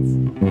keyboard works.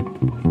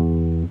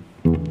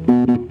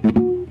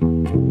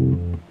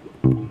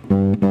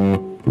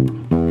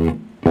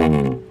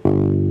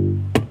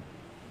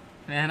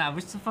 Man, I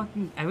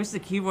wish the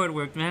keyboard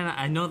worked, man.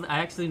 I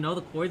actually know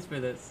the chords for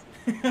this.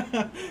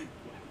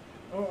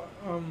 Oh,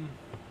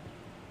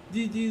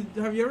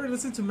 have you ever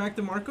listened to Mac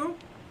DeMarco?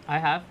 I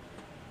have.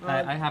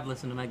 I have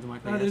listened to Mac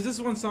DeMarco. Yes. There's this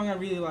one song I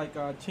really like,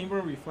 Chamber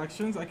of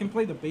Reflections. I can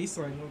play the bass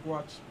line. Look,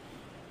 watch.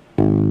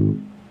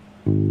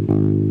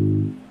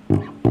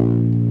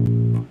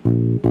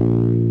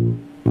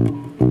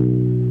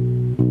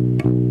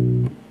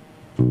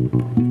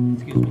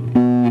 Excuse me.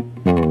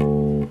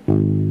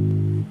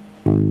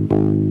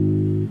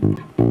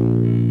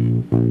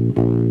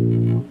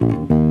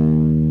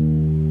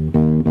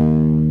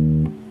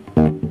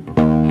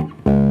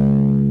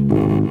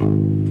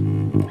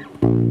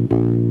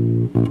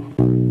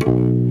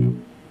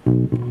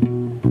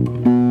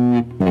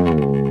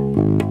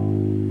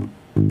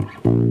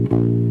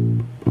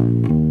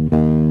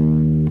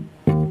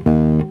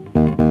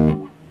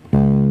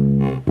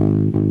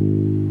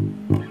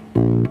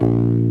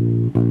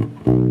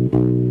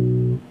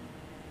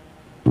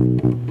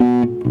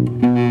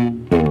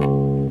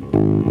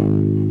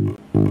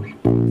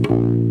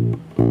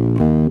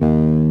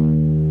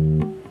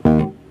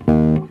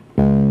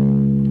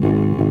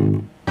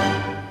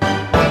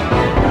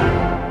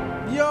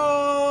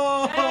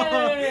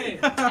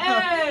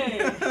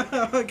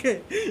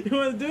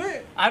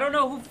 I don't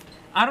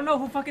know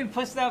who fucking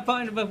pushed that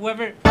button, but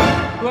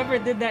whoever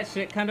did that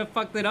shit kind of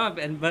fucked it up.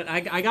 But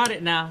I got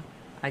it now.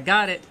 I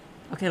got it.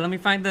 Okay, let me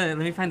find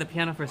the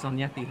piano first on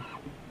Yeti.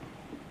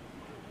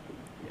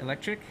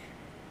 Electric.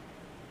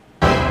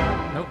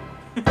 Nope.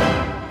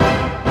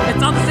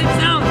 It's all the same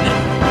sound.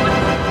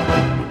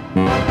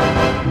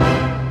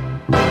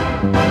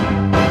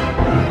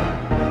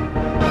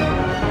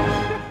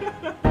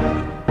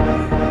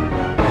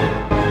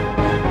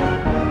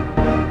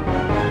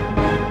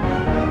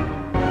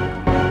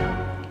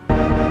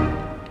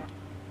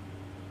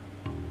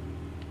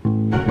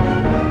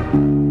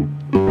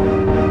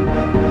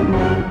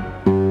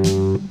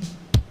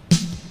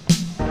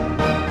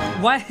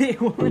 Why? It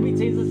won't let me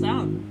change the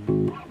sound.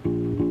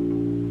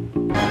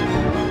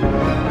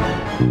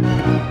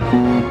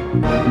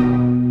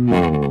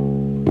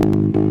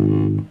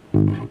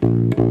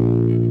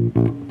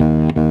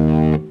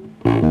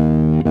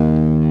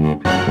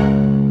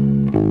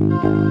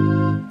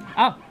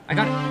 Oh, I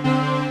got it.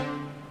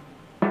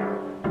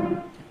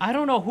 I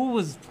don't know who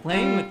was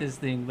playing with this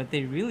thing, but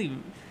they really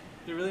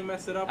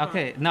messed it up.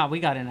 Okay, no, we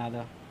got it now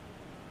though.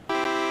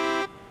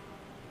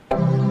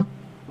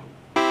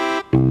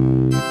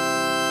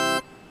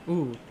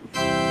 Ooh.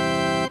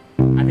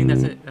 I think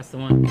that's it. That's the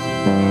one.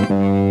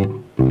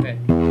 Okay.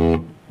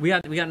 We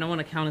got no one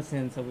to count us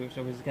in, so we're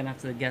just gonna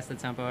have to guess the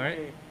tempo, alright?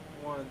 Okay,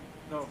 one.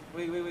 No,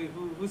 wait.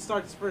 Who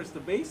starts first? The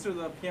bass or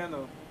the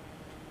piano?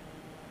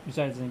 We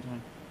start at the same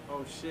time.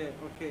 Oh shit.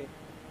 Okay.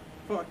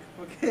 Fuck.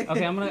 Okay.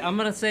 Okay, I'm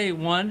gonna say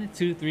 1,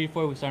 2, 3,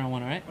 4. We start on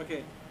 1, alright?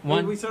 Okay.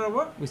 One. We start on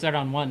what? We start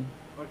on 1.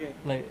 Okay.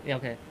 Like, yeah,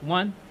 okay.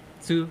 1,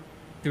 2,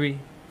 3,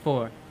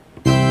 4.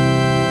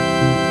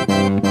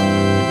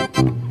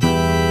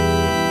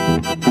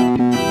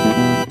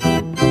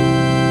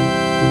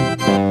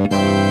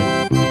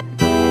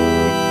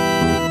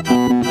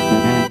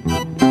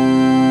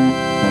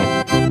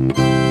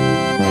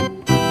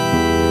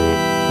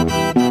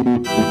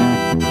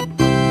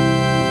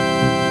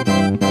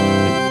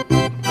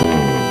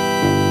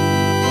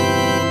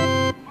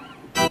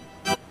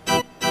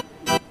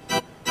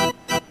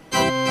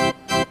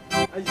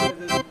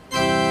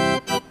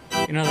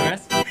 You know the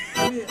rest?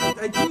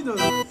 I do know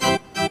this.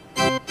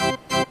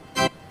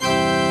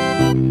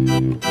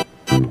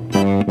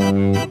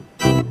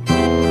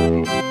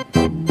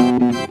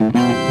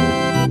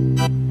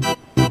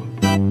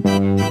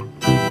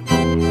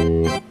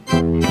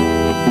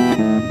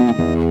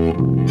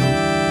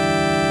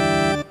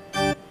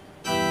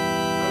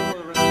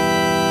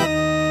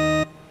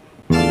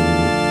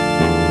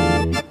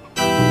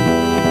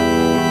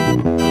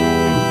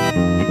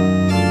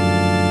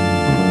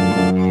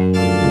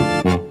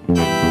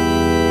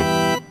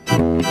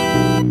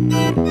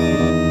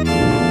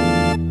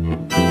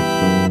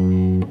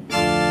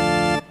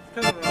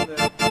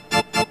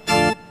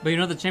 But you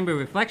know the chamber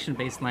reflection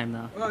bass line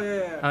though. Oh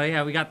yeah. Oh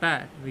yeah, we got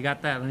that. We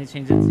got that. Let me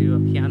change it to a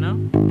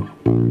piano.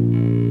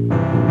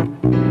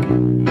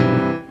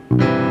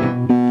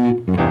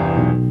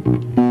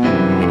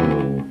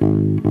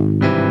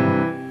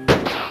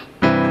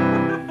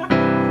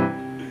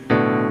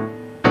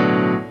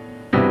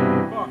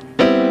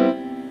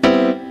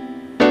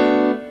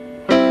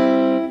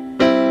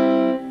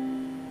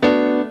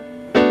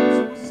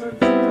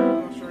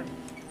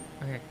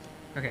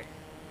 Okay.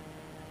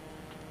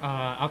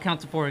 I'll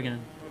count to 4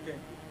 again. Okay.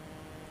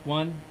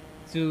 1,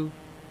 2,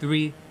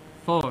 3,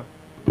 4.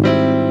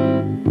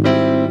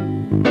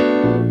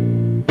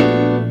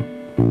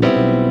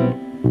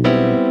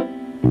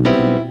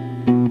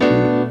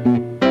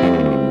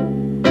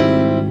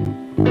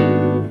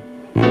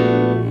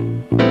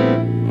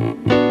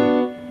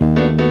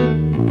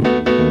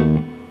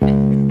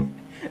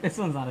 This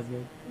one's not as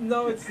good.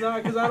 No, it's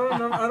not, because I don't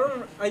remember.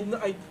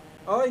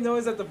 All I know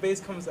is that the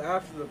bass comes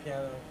after the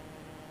piano.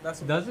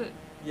 That's what. Does it?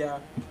 Yeah.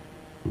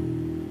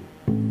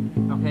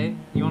 Okay.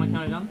 You want to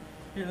count it down?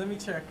 Here, let me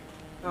check.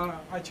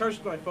 I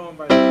charged my phone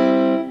by.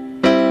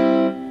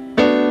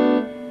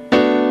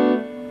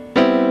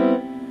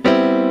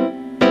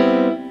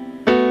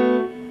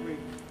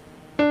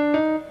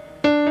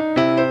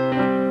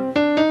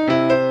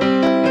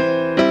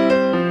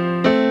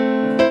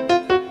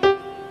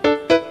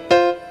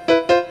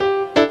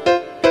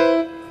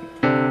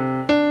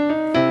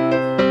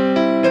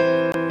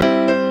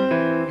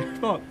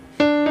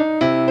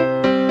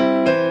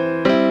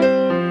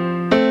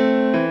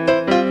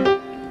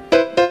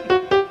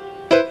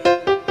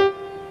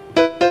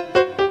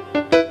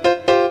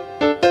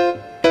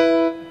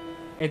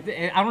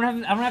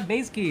 I don't have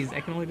bass keys. I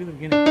can only do the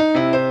beginning.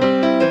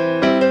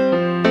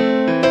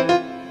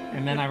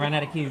 And then I run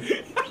out of keys.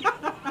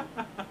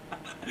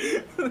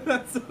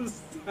 That's so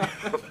sad.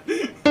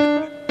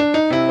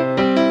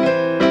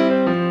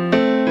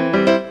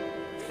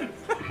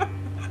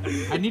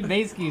 I need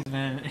bass keys,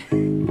 man.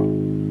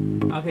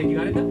 Okay, you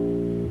got it though?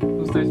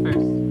 Who starts first?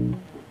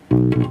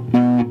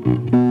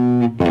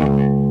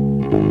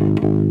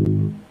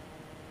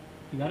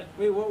 You got it?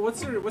 Wait,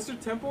 what's your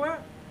tempo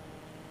at?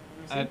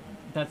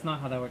 That's not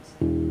how that works.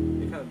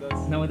 It kind of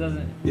does. No, it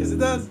doesn't. Yes, it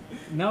does.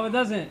 No, it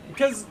doesn't.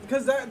 Because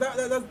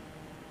that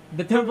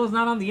The tempo's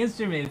not on the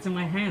instrument. It's in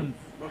my hands.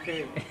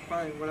 Okay,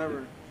 fine,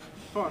 whatever.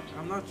 Fuck,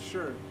 I'm not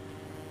sure.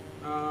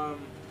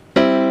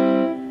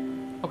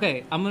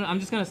 Okay, I'm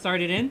just gonna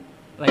start it in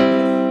like this,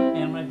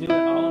 and I'm gonna do it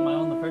all on my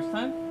own the first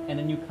time, and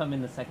then you come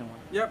in the second one.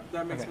 Yep,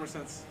 that makes Okay. more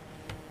sense.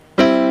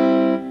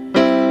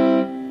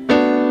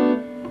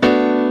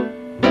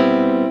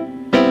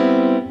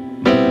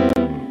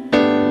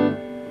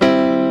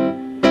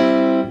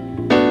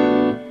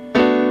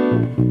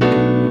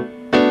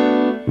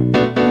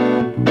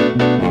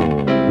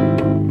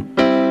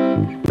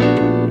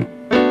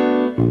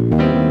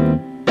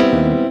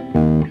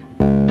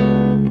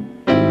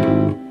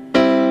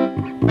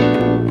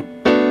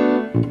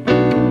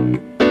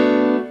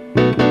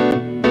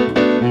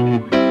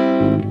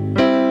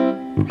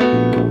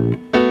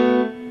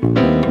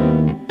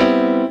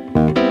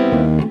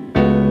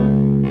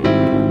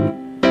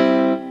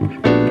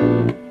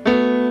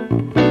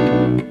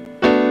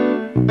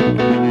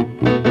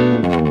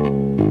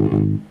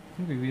 I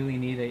think we really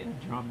need a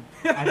drum.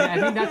 I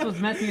think that's what's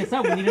messing us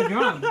up. We need a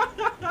drum.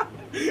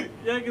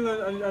 Yeah,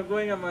 because I'm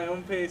going at my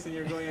own pace and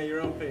you're going at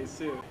your own pace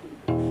too.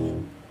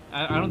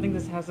 I don't think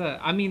this has a.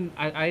 I mean,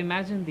 I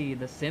imagine the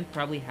synth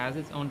probably has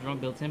its own drum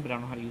built in, but I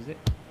don't know how to use it.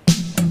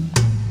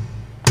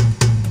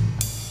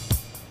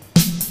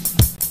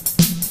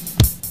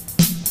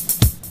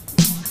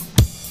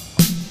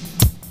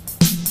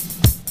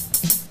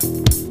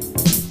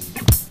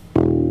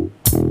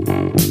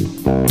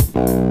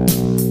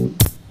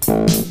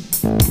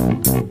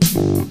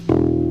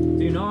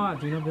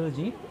 Do you know Billie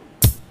Jean?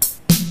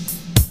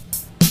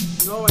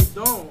 No, I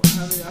don't. I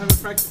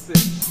haven't practiced it.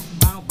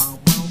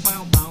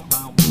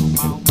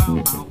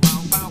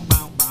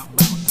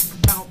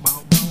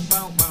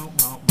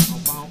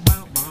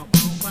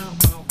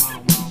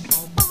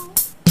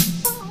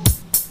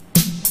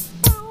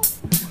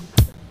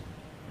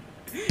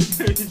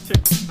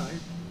 Check the time.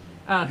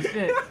 Oh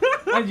shit.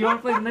 Oh, do you want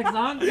to play the next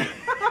song? Yeah,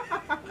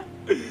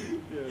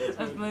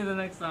 Let's play the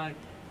next song.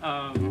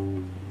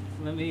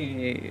 Let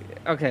me.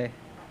 Okay.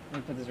 Let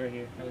me put this right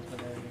here. I just put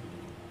that right here.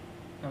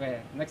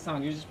 Okay, next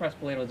song. You just press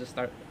play. It'll just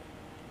start.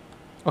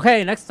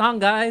 Okay, next song,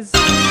 guys.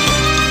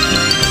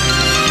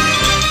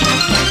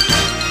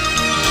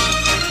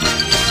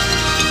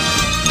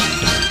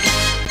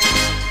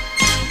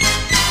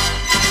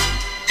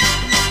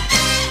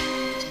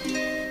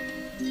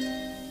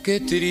 Qué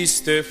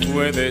triste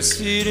fue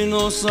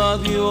decirnos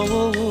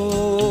adiós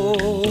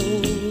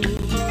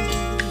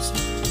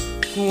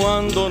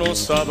cuando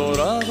nos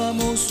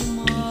adorábamos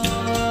más.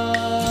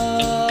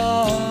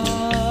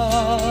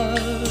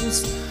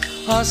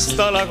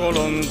 Hasta la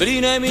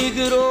golondrina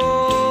emigró,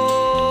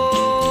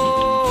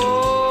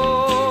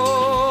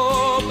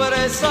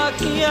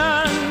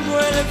 presagiando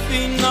el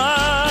final.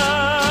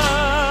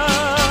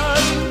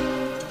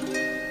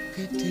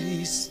 Qué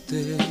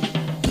triste.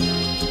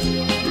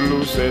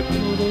 Luce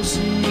todo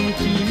sin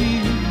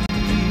ti,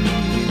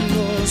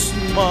 los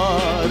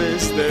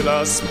mares de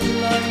las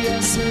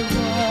playas se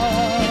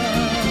van,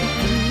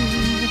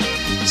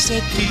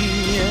 se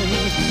tiñen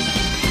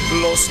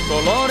los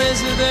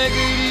colores de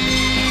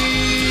gris,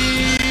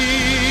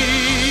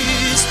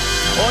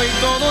 hoy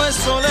todo es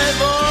soledad,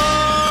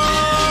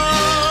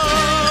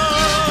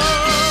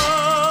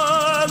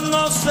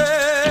 no sé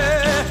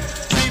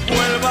si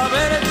vuelva a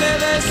verte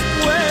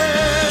después.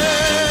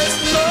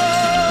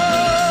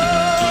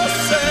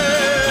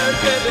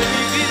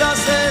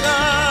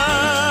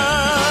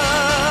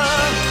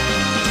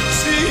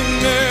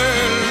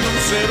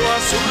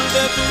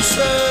 De tu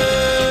ser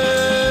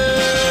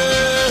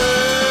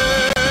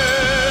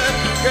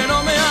que no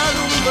me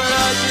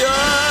alumbra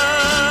ya.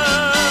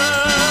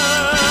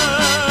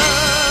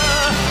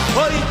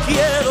 Hoy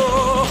quiero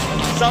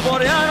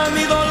saborear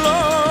mi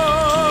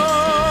dolor,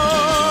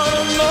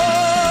 no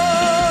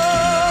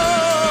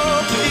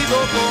pido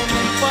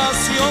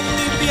compasión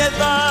ni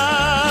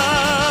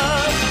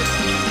piedad.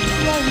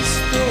 La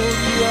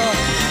historia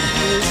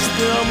de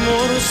este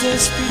amor se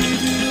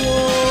escribió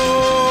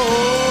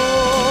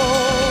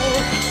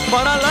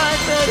para la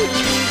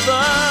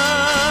eternidad.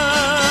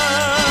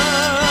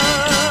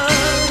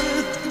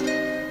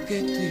 Qué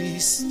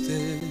triste,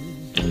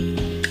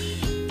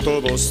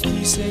 todos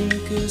dicen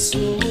que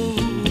soy,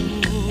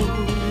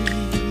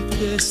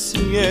 que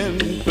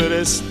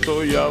siempre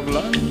estoy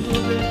hablando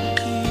de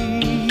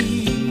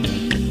ti.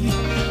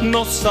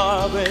 No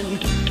saben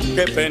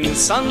que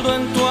pensando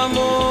en tu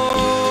amor,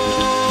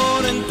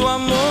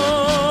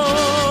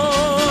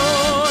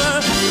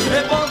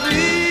 he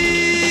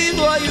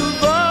podido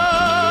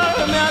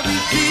ayudarme a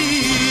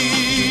vivir,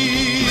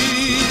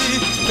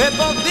 he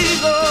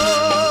podido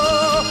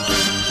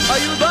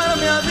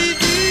ayudarme a vivir.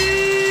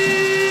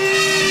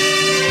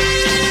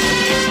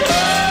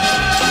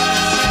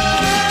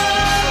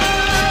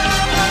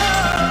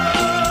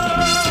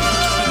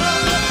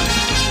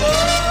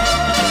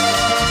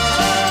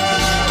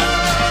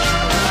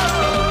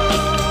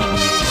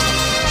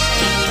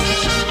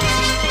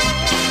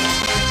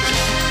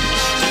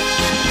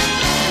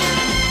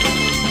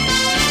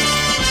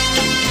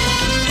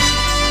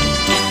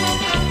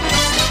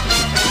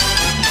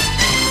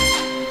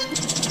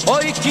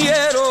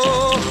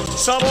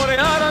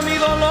 saborear mi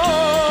dolor.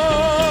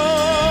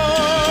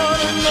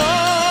 No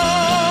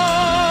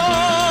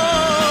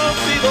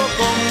pido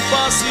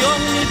compasión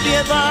ni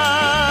piedad.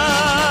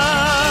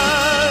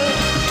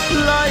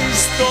 La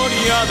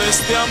historia de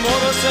este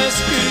amor se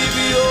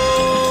escribió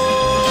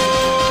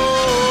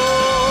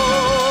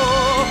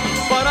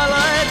para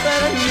la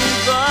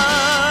eternidad.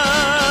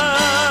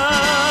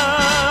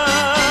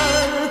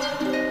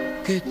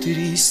 Qué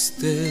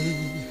triste.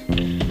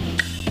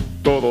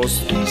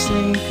 Todos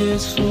dicen que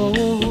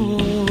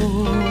soy,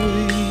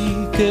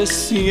 que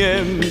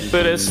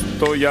siempre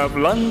estoy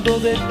hablando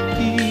de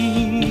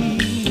ti.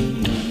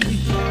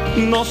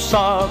 No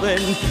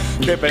saben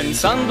que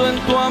pensando en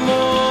tu amor,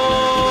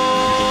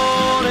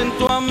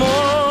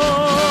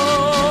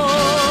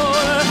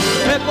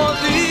 he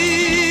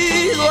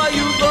podido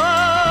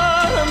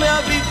ayudarme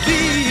a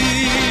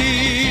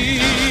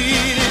vivir.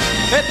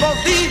 He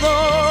podido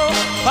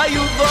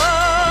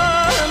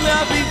ayudarme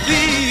a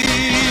vivir.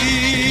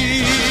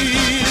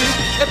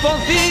 He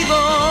podido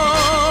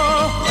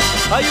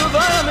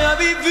ayudarme a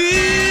vivir.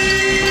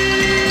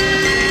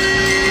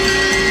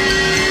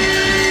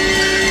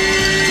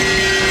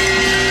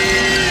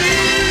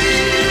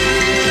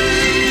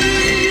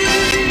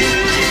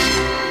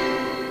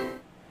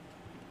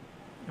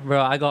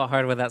 Bro, I go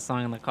hard with that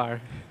song in the car.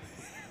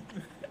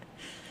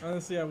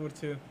 Honestly, I would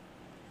too.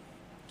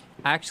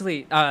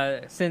 Actually,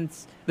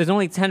 since there's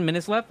only 10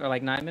 minutes left, or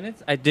like 9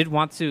 minutes, I did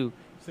want to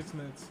 6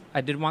 minutes.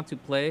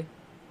 play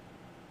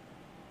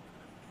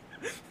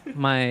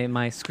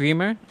my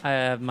screamer,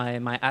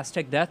 my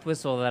Aztec death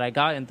whistle that I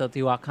got in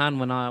Teotihuacan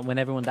when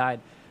everyone died.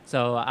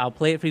 So I'll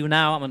play it for you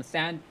now. I'm gonna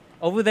stand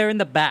over there in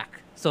the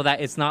back so that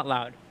it's not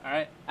loud. All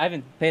right,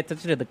 Ivan, pay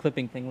attention to the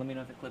clipping thing. Let me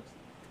know if it clips.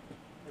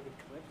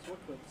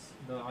 What clips?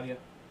 The audio.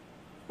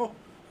 Oh,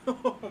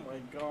 oh my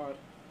god.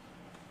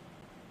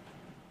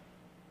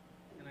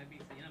 Can I be?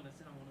 Yeah, I'm gonna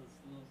sit on one of the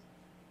stools.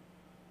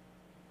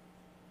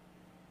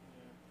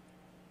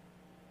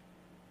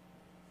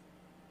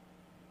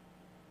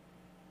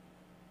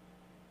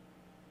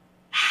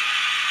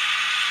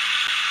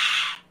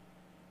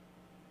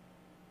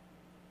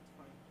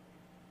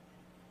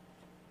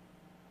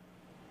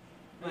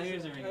 My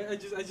ears are ringing.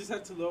 I just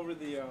had to lower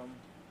the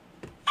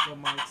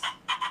mics.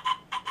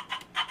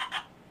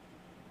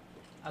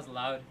 That was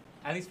loud.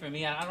 At least for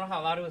me. I don't know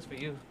how loud it was for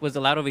you. Was it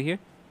loud over here?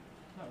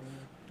 Not really.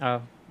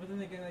 Oh. But then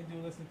again, I do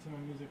listen to my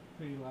music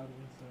pretty loudly,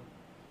 so.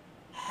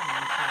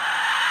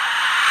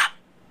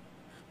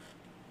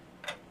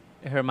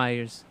 It hurt my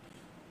ears.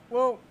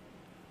 Well,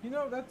 you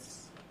know,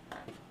 that's.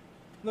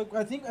 Look,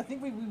 I think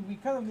we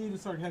kind of need to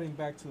start heading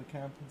back to the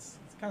camp. It's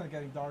kind of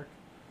getting dark.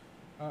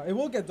 It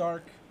will get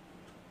dark.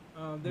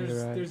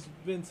 There's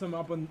been some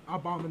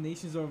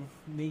abominations of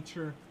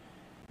nature,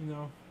 you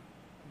know.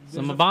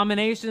 Some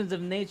abominations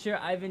of nature,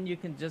 Ivan. You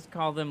can just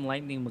call them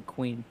Lightning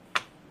McQueen.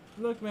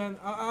 Look, man,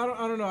 I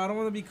don't know. I don't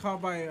want to be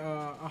caught by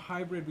a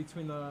hybrid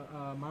between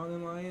a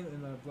mountain lion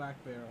and a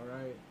black bear. All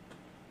right.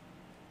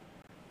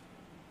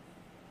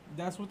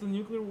 That's what the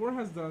nuclear war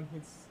has done.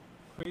 It's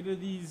created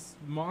these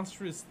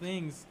monstrous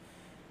things.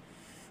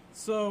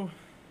 So.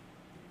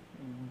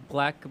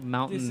 Black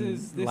Mountain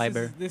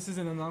Liber. This is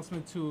an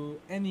announcement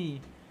to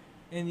any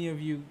of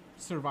you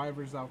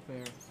survivors out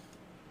there.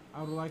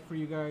 I would like for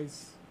you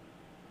guys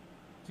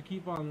to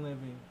keep on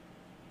living.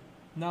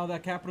 Now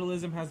that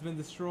capitalism has been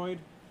destroyed,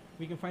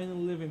 we can finally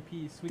live in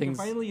peace. We can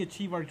finally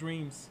achieve our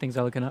dreams. Things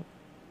are looking up.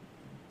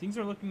 Things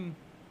are looking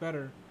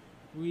better.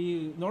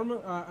 Reggie's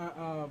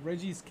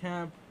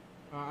camp.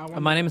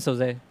 My name is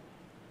Jose.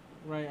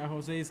 Right, at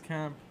Jose's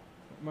camp.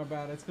 My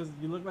bad. It's because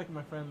you look like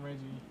my friend Reggie.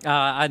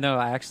 I know.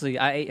 I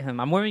ate him.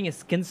 I'm wearing a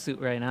skin suit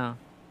right now.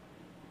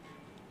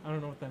 I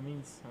don't know what that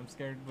means. I'm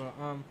scared, but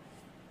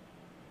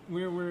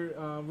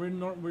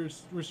we're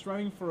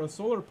striving for a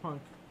solar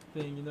punk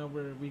thing. You know,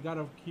 where we got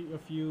a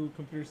few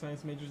computer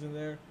science majors in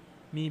there,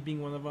 me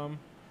being one of them,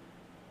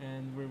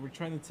 and we're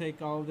trying to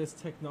take all this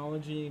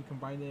technology and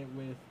combine it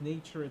with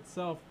nature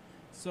itself.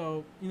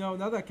 So you know,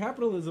 now that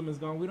capitalism is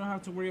gone, we don't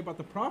have to worry about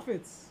the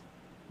profits.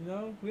 You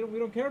know, we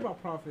don't care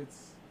about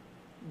profits.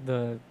 We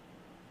don't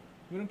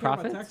care about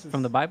profits taxes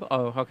from the Bible.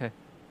 Oh, okay.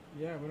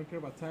 Yeah, we don't care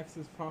about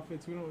taxes,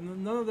 profits.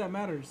 None of that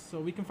matters. So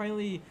we can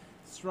finally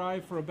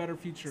strive for a better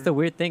future. It's the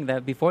weird thing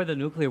that before the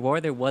nuclear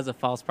war, there was a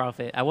false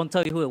prophet. I won't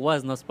tell you who it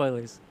was. No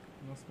spoilers.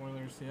 No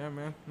spoilers. Yeah,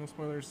 man. No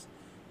spoilers.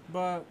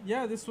 But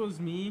yeah, this was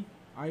me,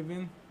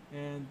 Ivan,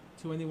 and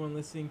to anyone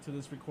listening to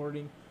this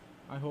recording,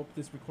 I hope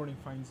this recording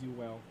finds you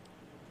well.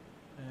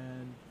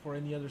 And for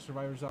any other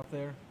survivors out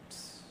there,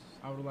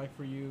 I would like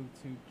for you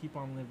to keep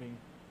on living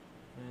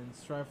and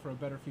strive for a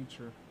better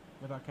future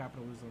without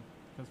capitalism,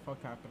 because fuck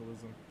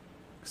capitalism.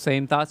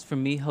 Same thoughts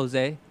from me,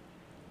 Jose.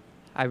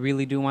 I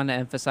really do want to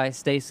emphasize,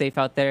 stay safe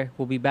out there.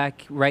 We'll be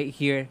back right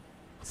here,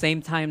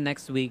 same time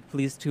next week.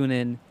 Please tune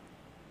in.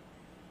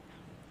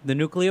 The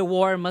nuclear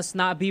war must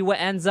not be what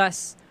ends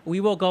us. We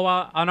will go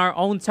out on our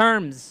own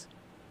terms.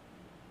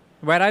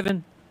 Right,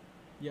 Ivan?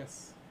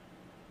 Yes.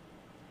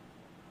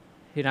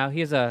 You know,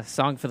 here's a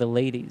song for the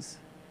ladies.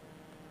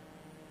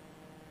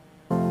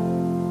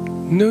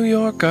 New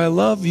York, I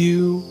love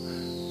you,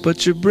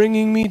 but you're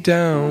bringing me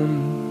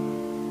down.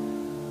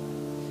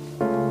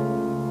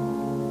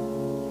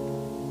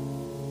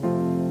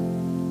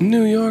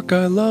 New York,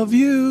 I love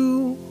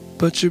you,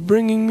 but you're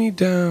bringing me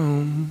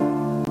down.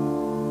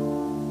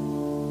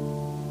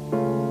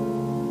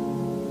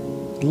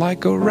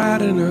 Like a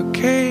rat in a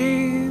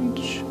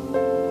cage,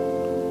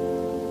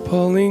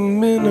 pulling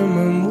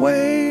minimum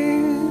wage.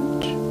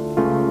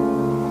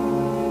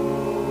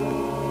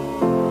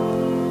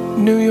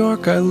 New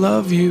York, I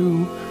love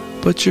you,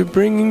 but you're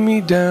bringing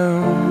me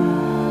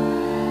down.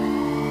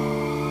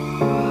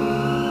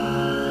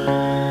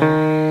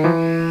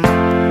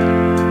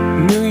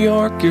 New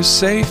York, you're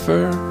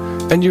safer,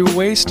 and you're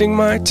wasting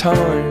my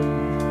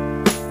time.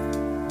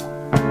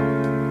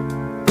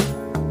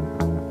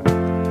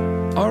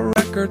 Our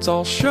records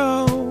all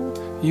show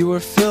you were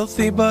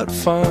filthy but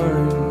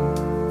fine.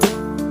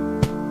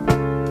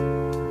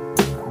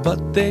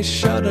 But they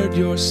shuttered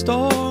your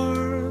stores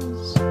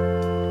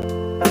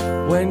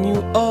when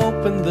you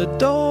opened the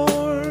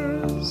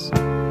doors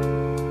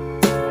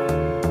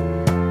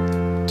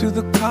to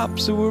the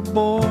cops who were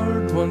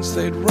bored once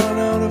they'd run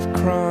out of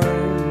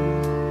crime.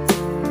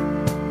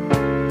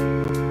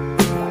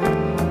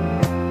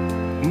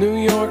 New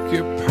York,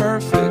 you're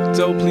perfect,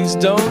 oh please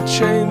don't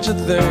change a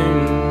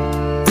thing.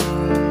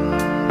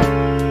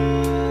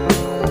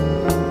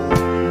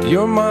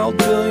 Your mild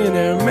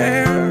billionaire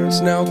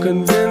mayor's now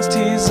convinced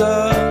he's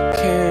a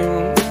king.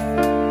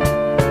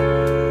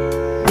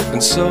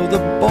 And so the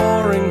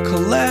boring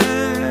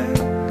collect,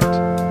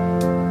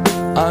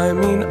 I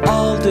mean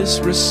all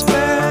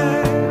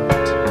disrespect.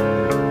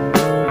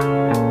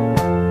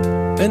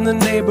 In the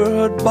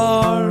neighborhood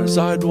bars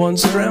I'd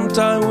once dreamt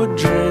I would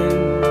drink.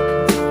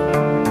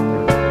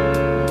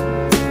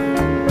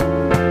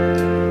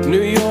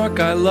 New York,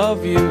 I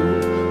love you,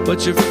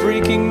 but you're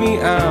freaking me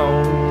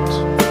out.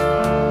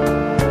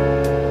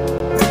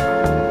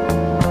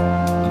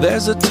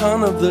 There's a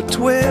ton of the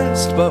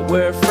twist, but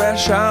we're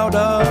fresh out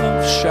of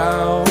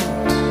shout.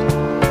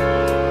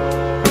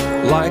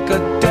 Like a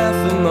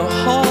death in the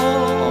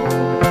hall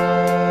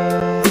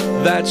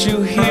that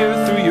you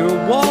hear through your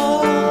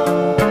wall.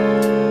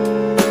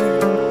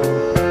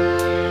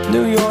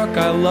 New York,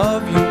 I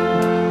love you,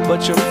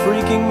 but you're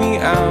freaking me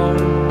out.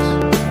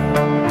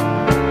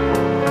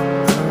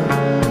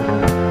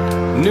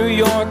 New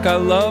York, I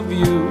love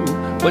you,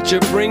 but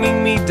you're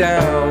bringing me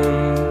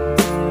down.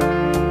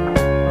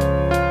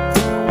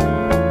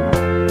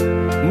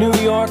 New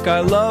York,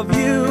 I love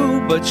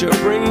you, but you're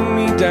bringing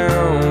me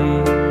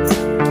down.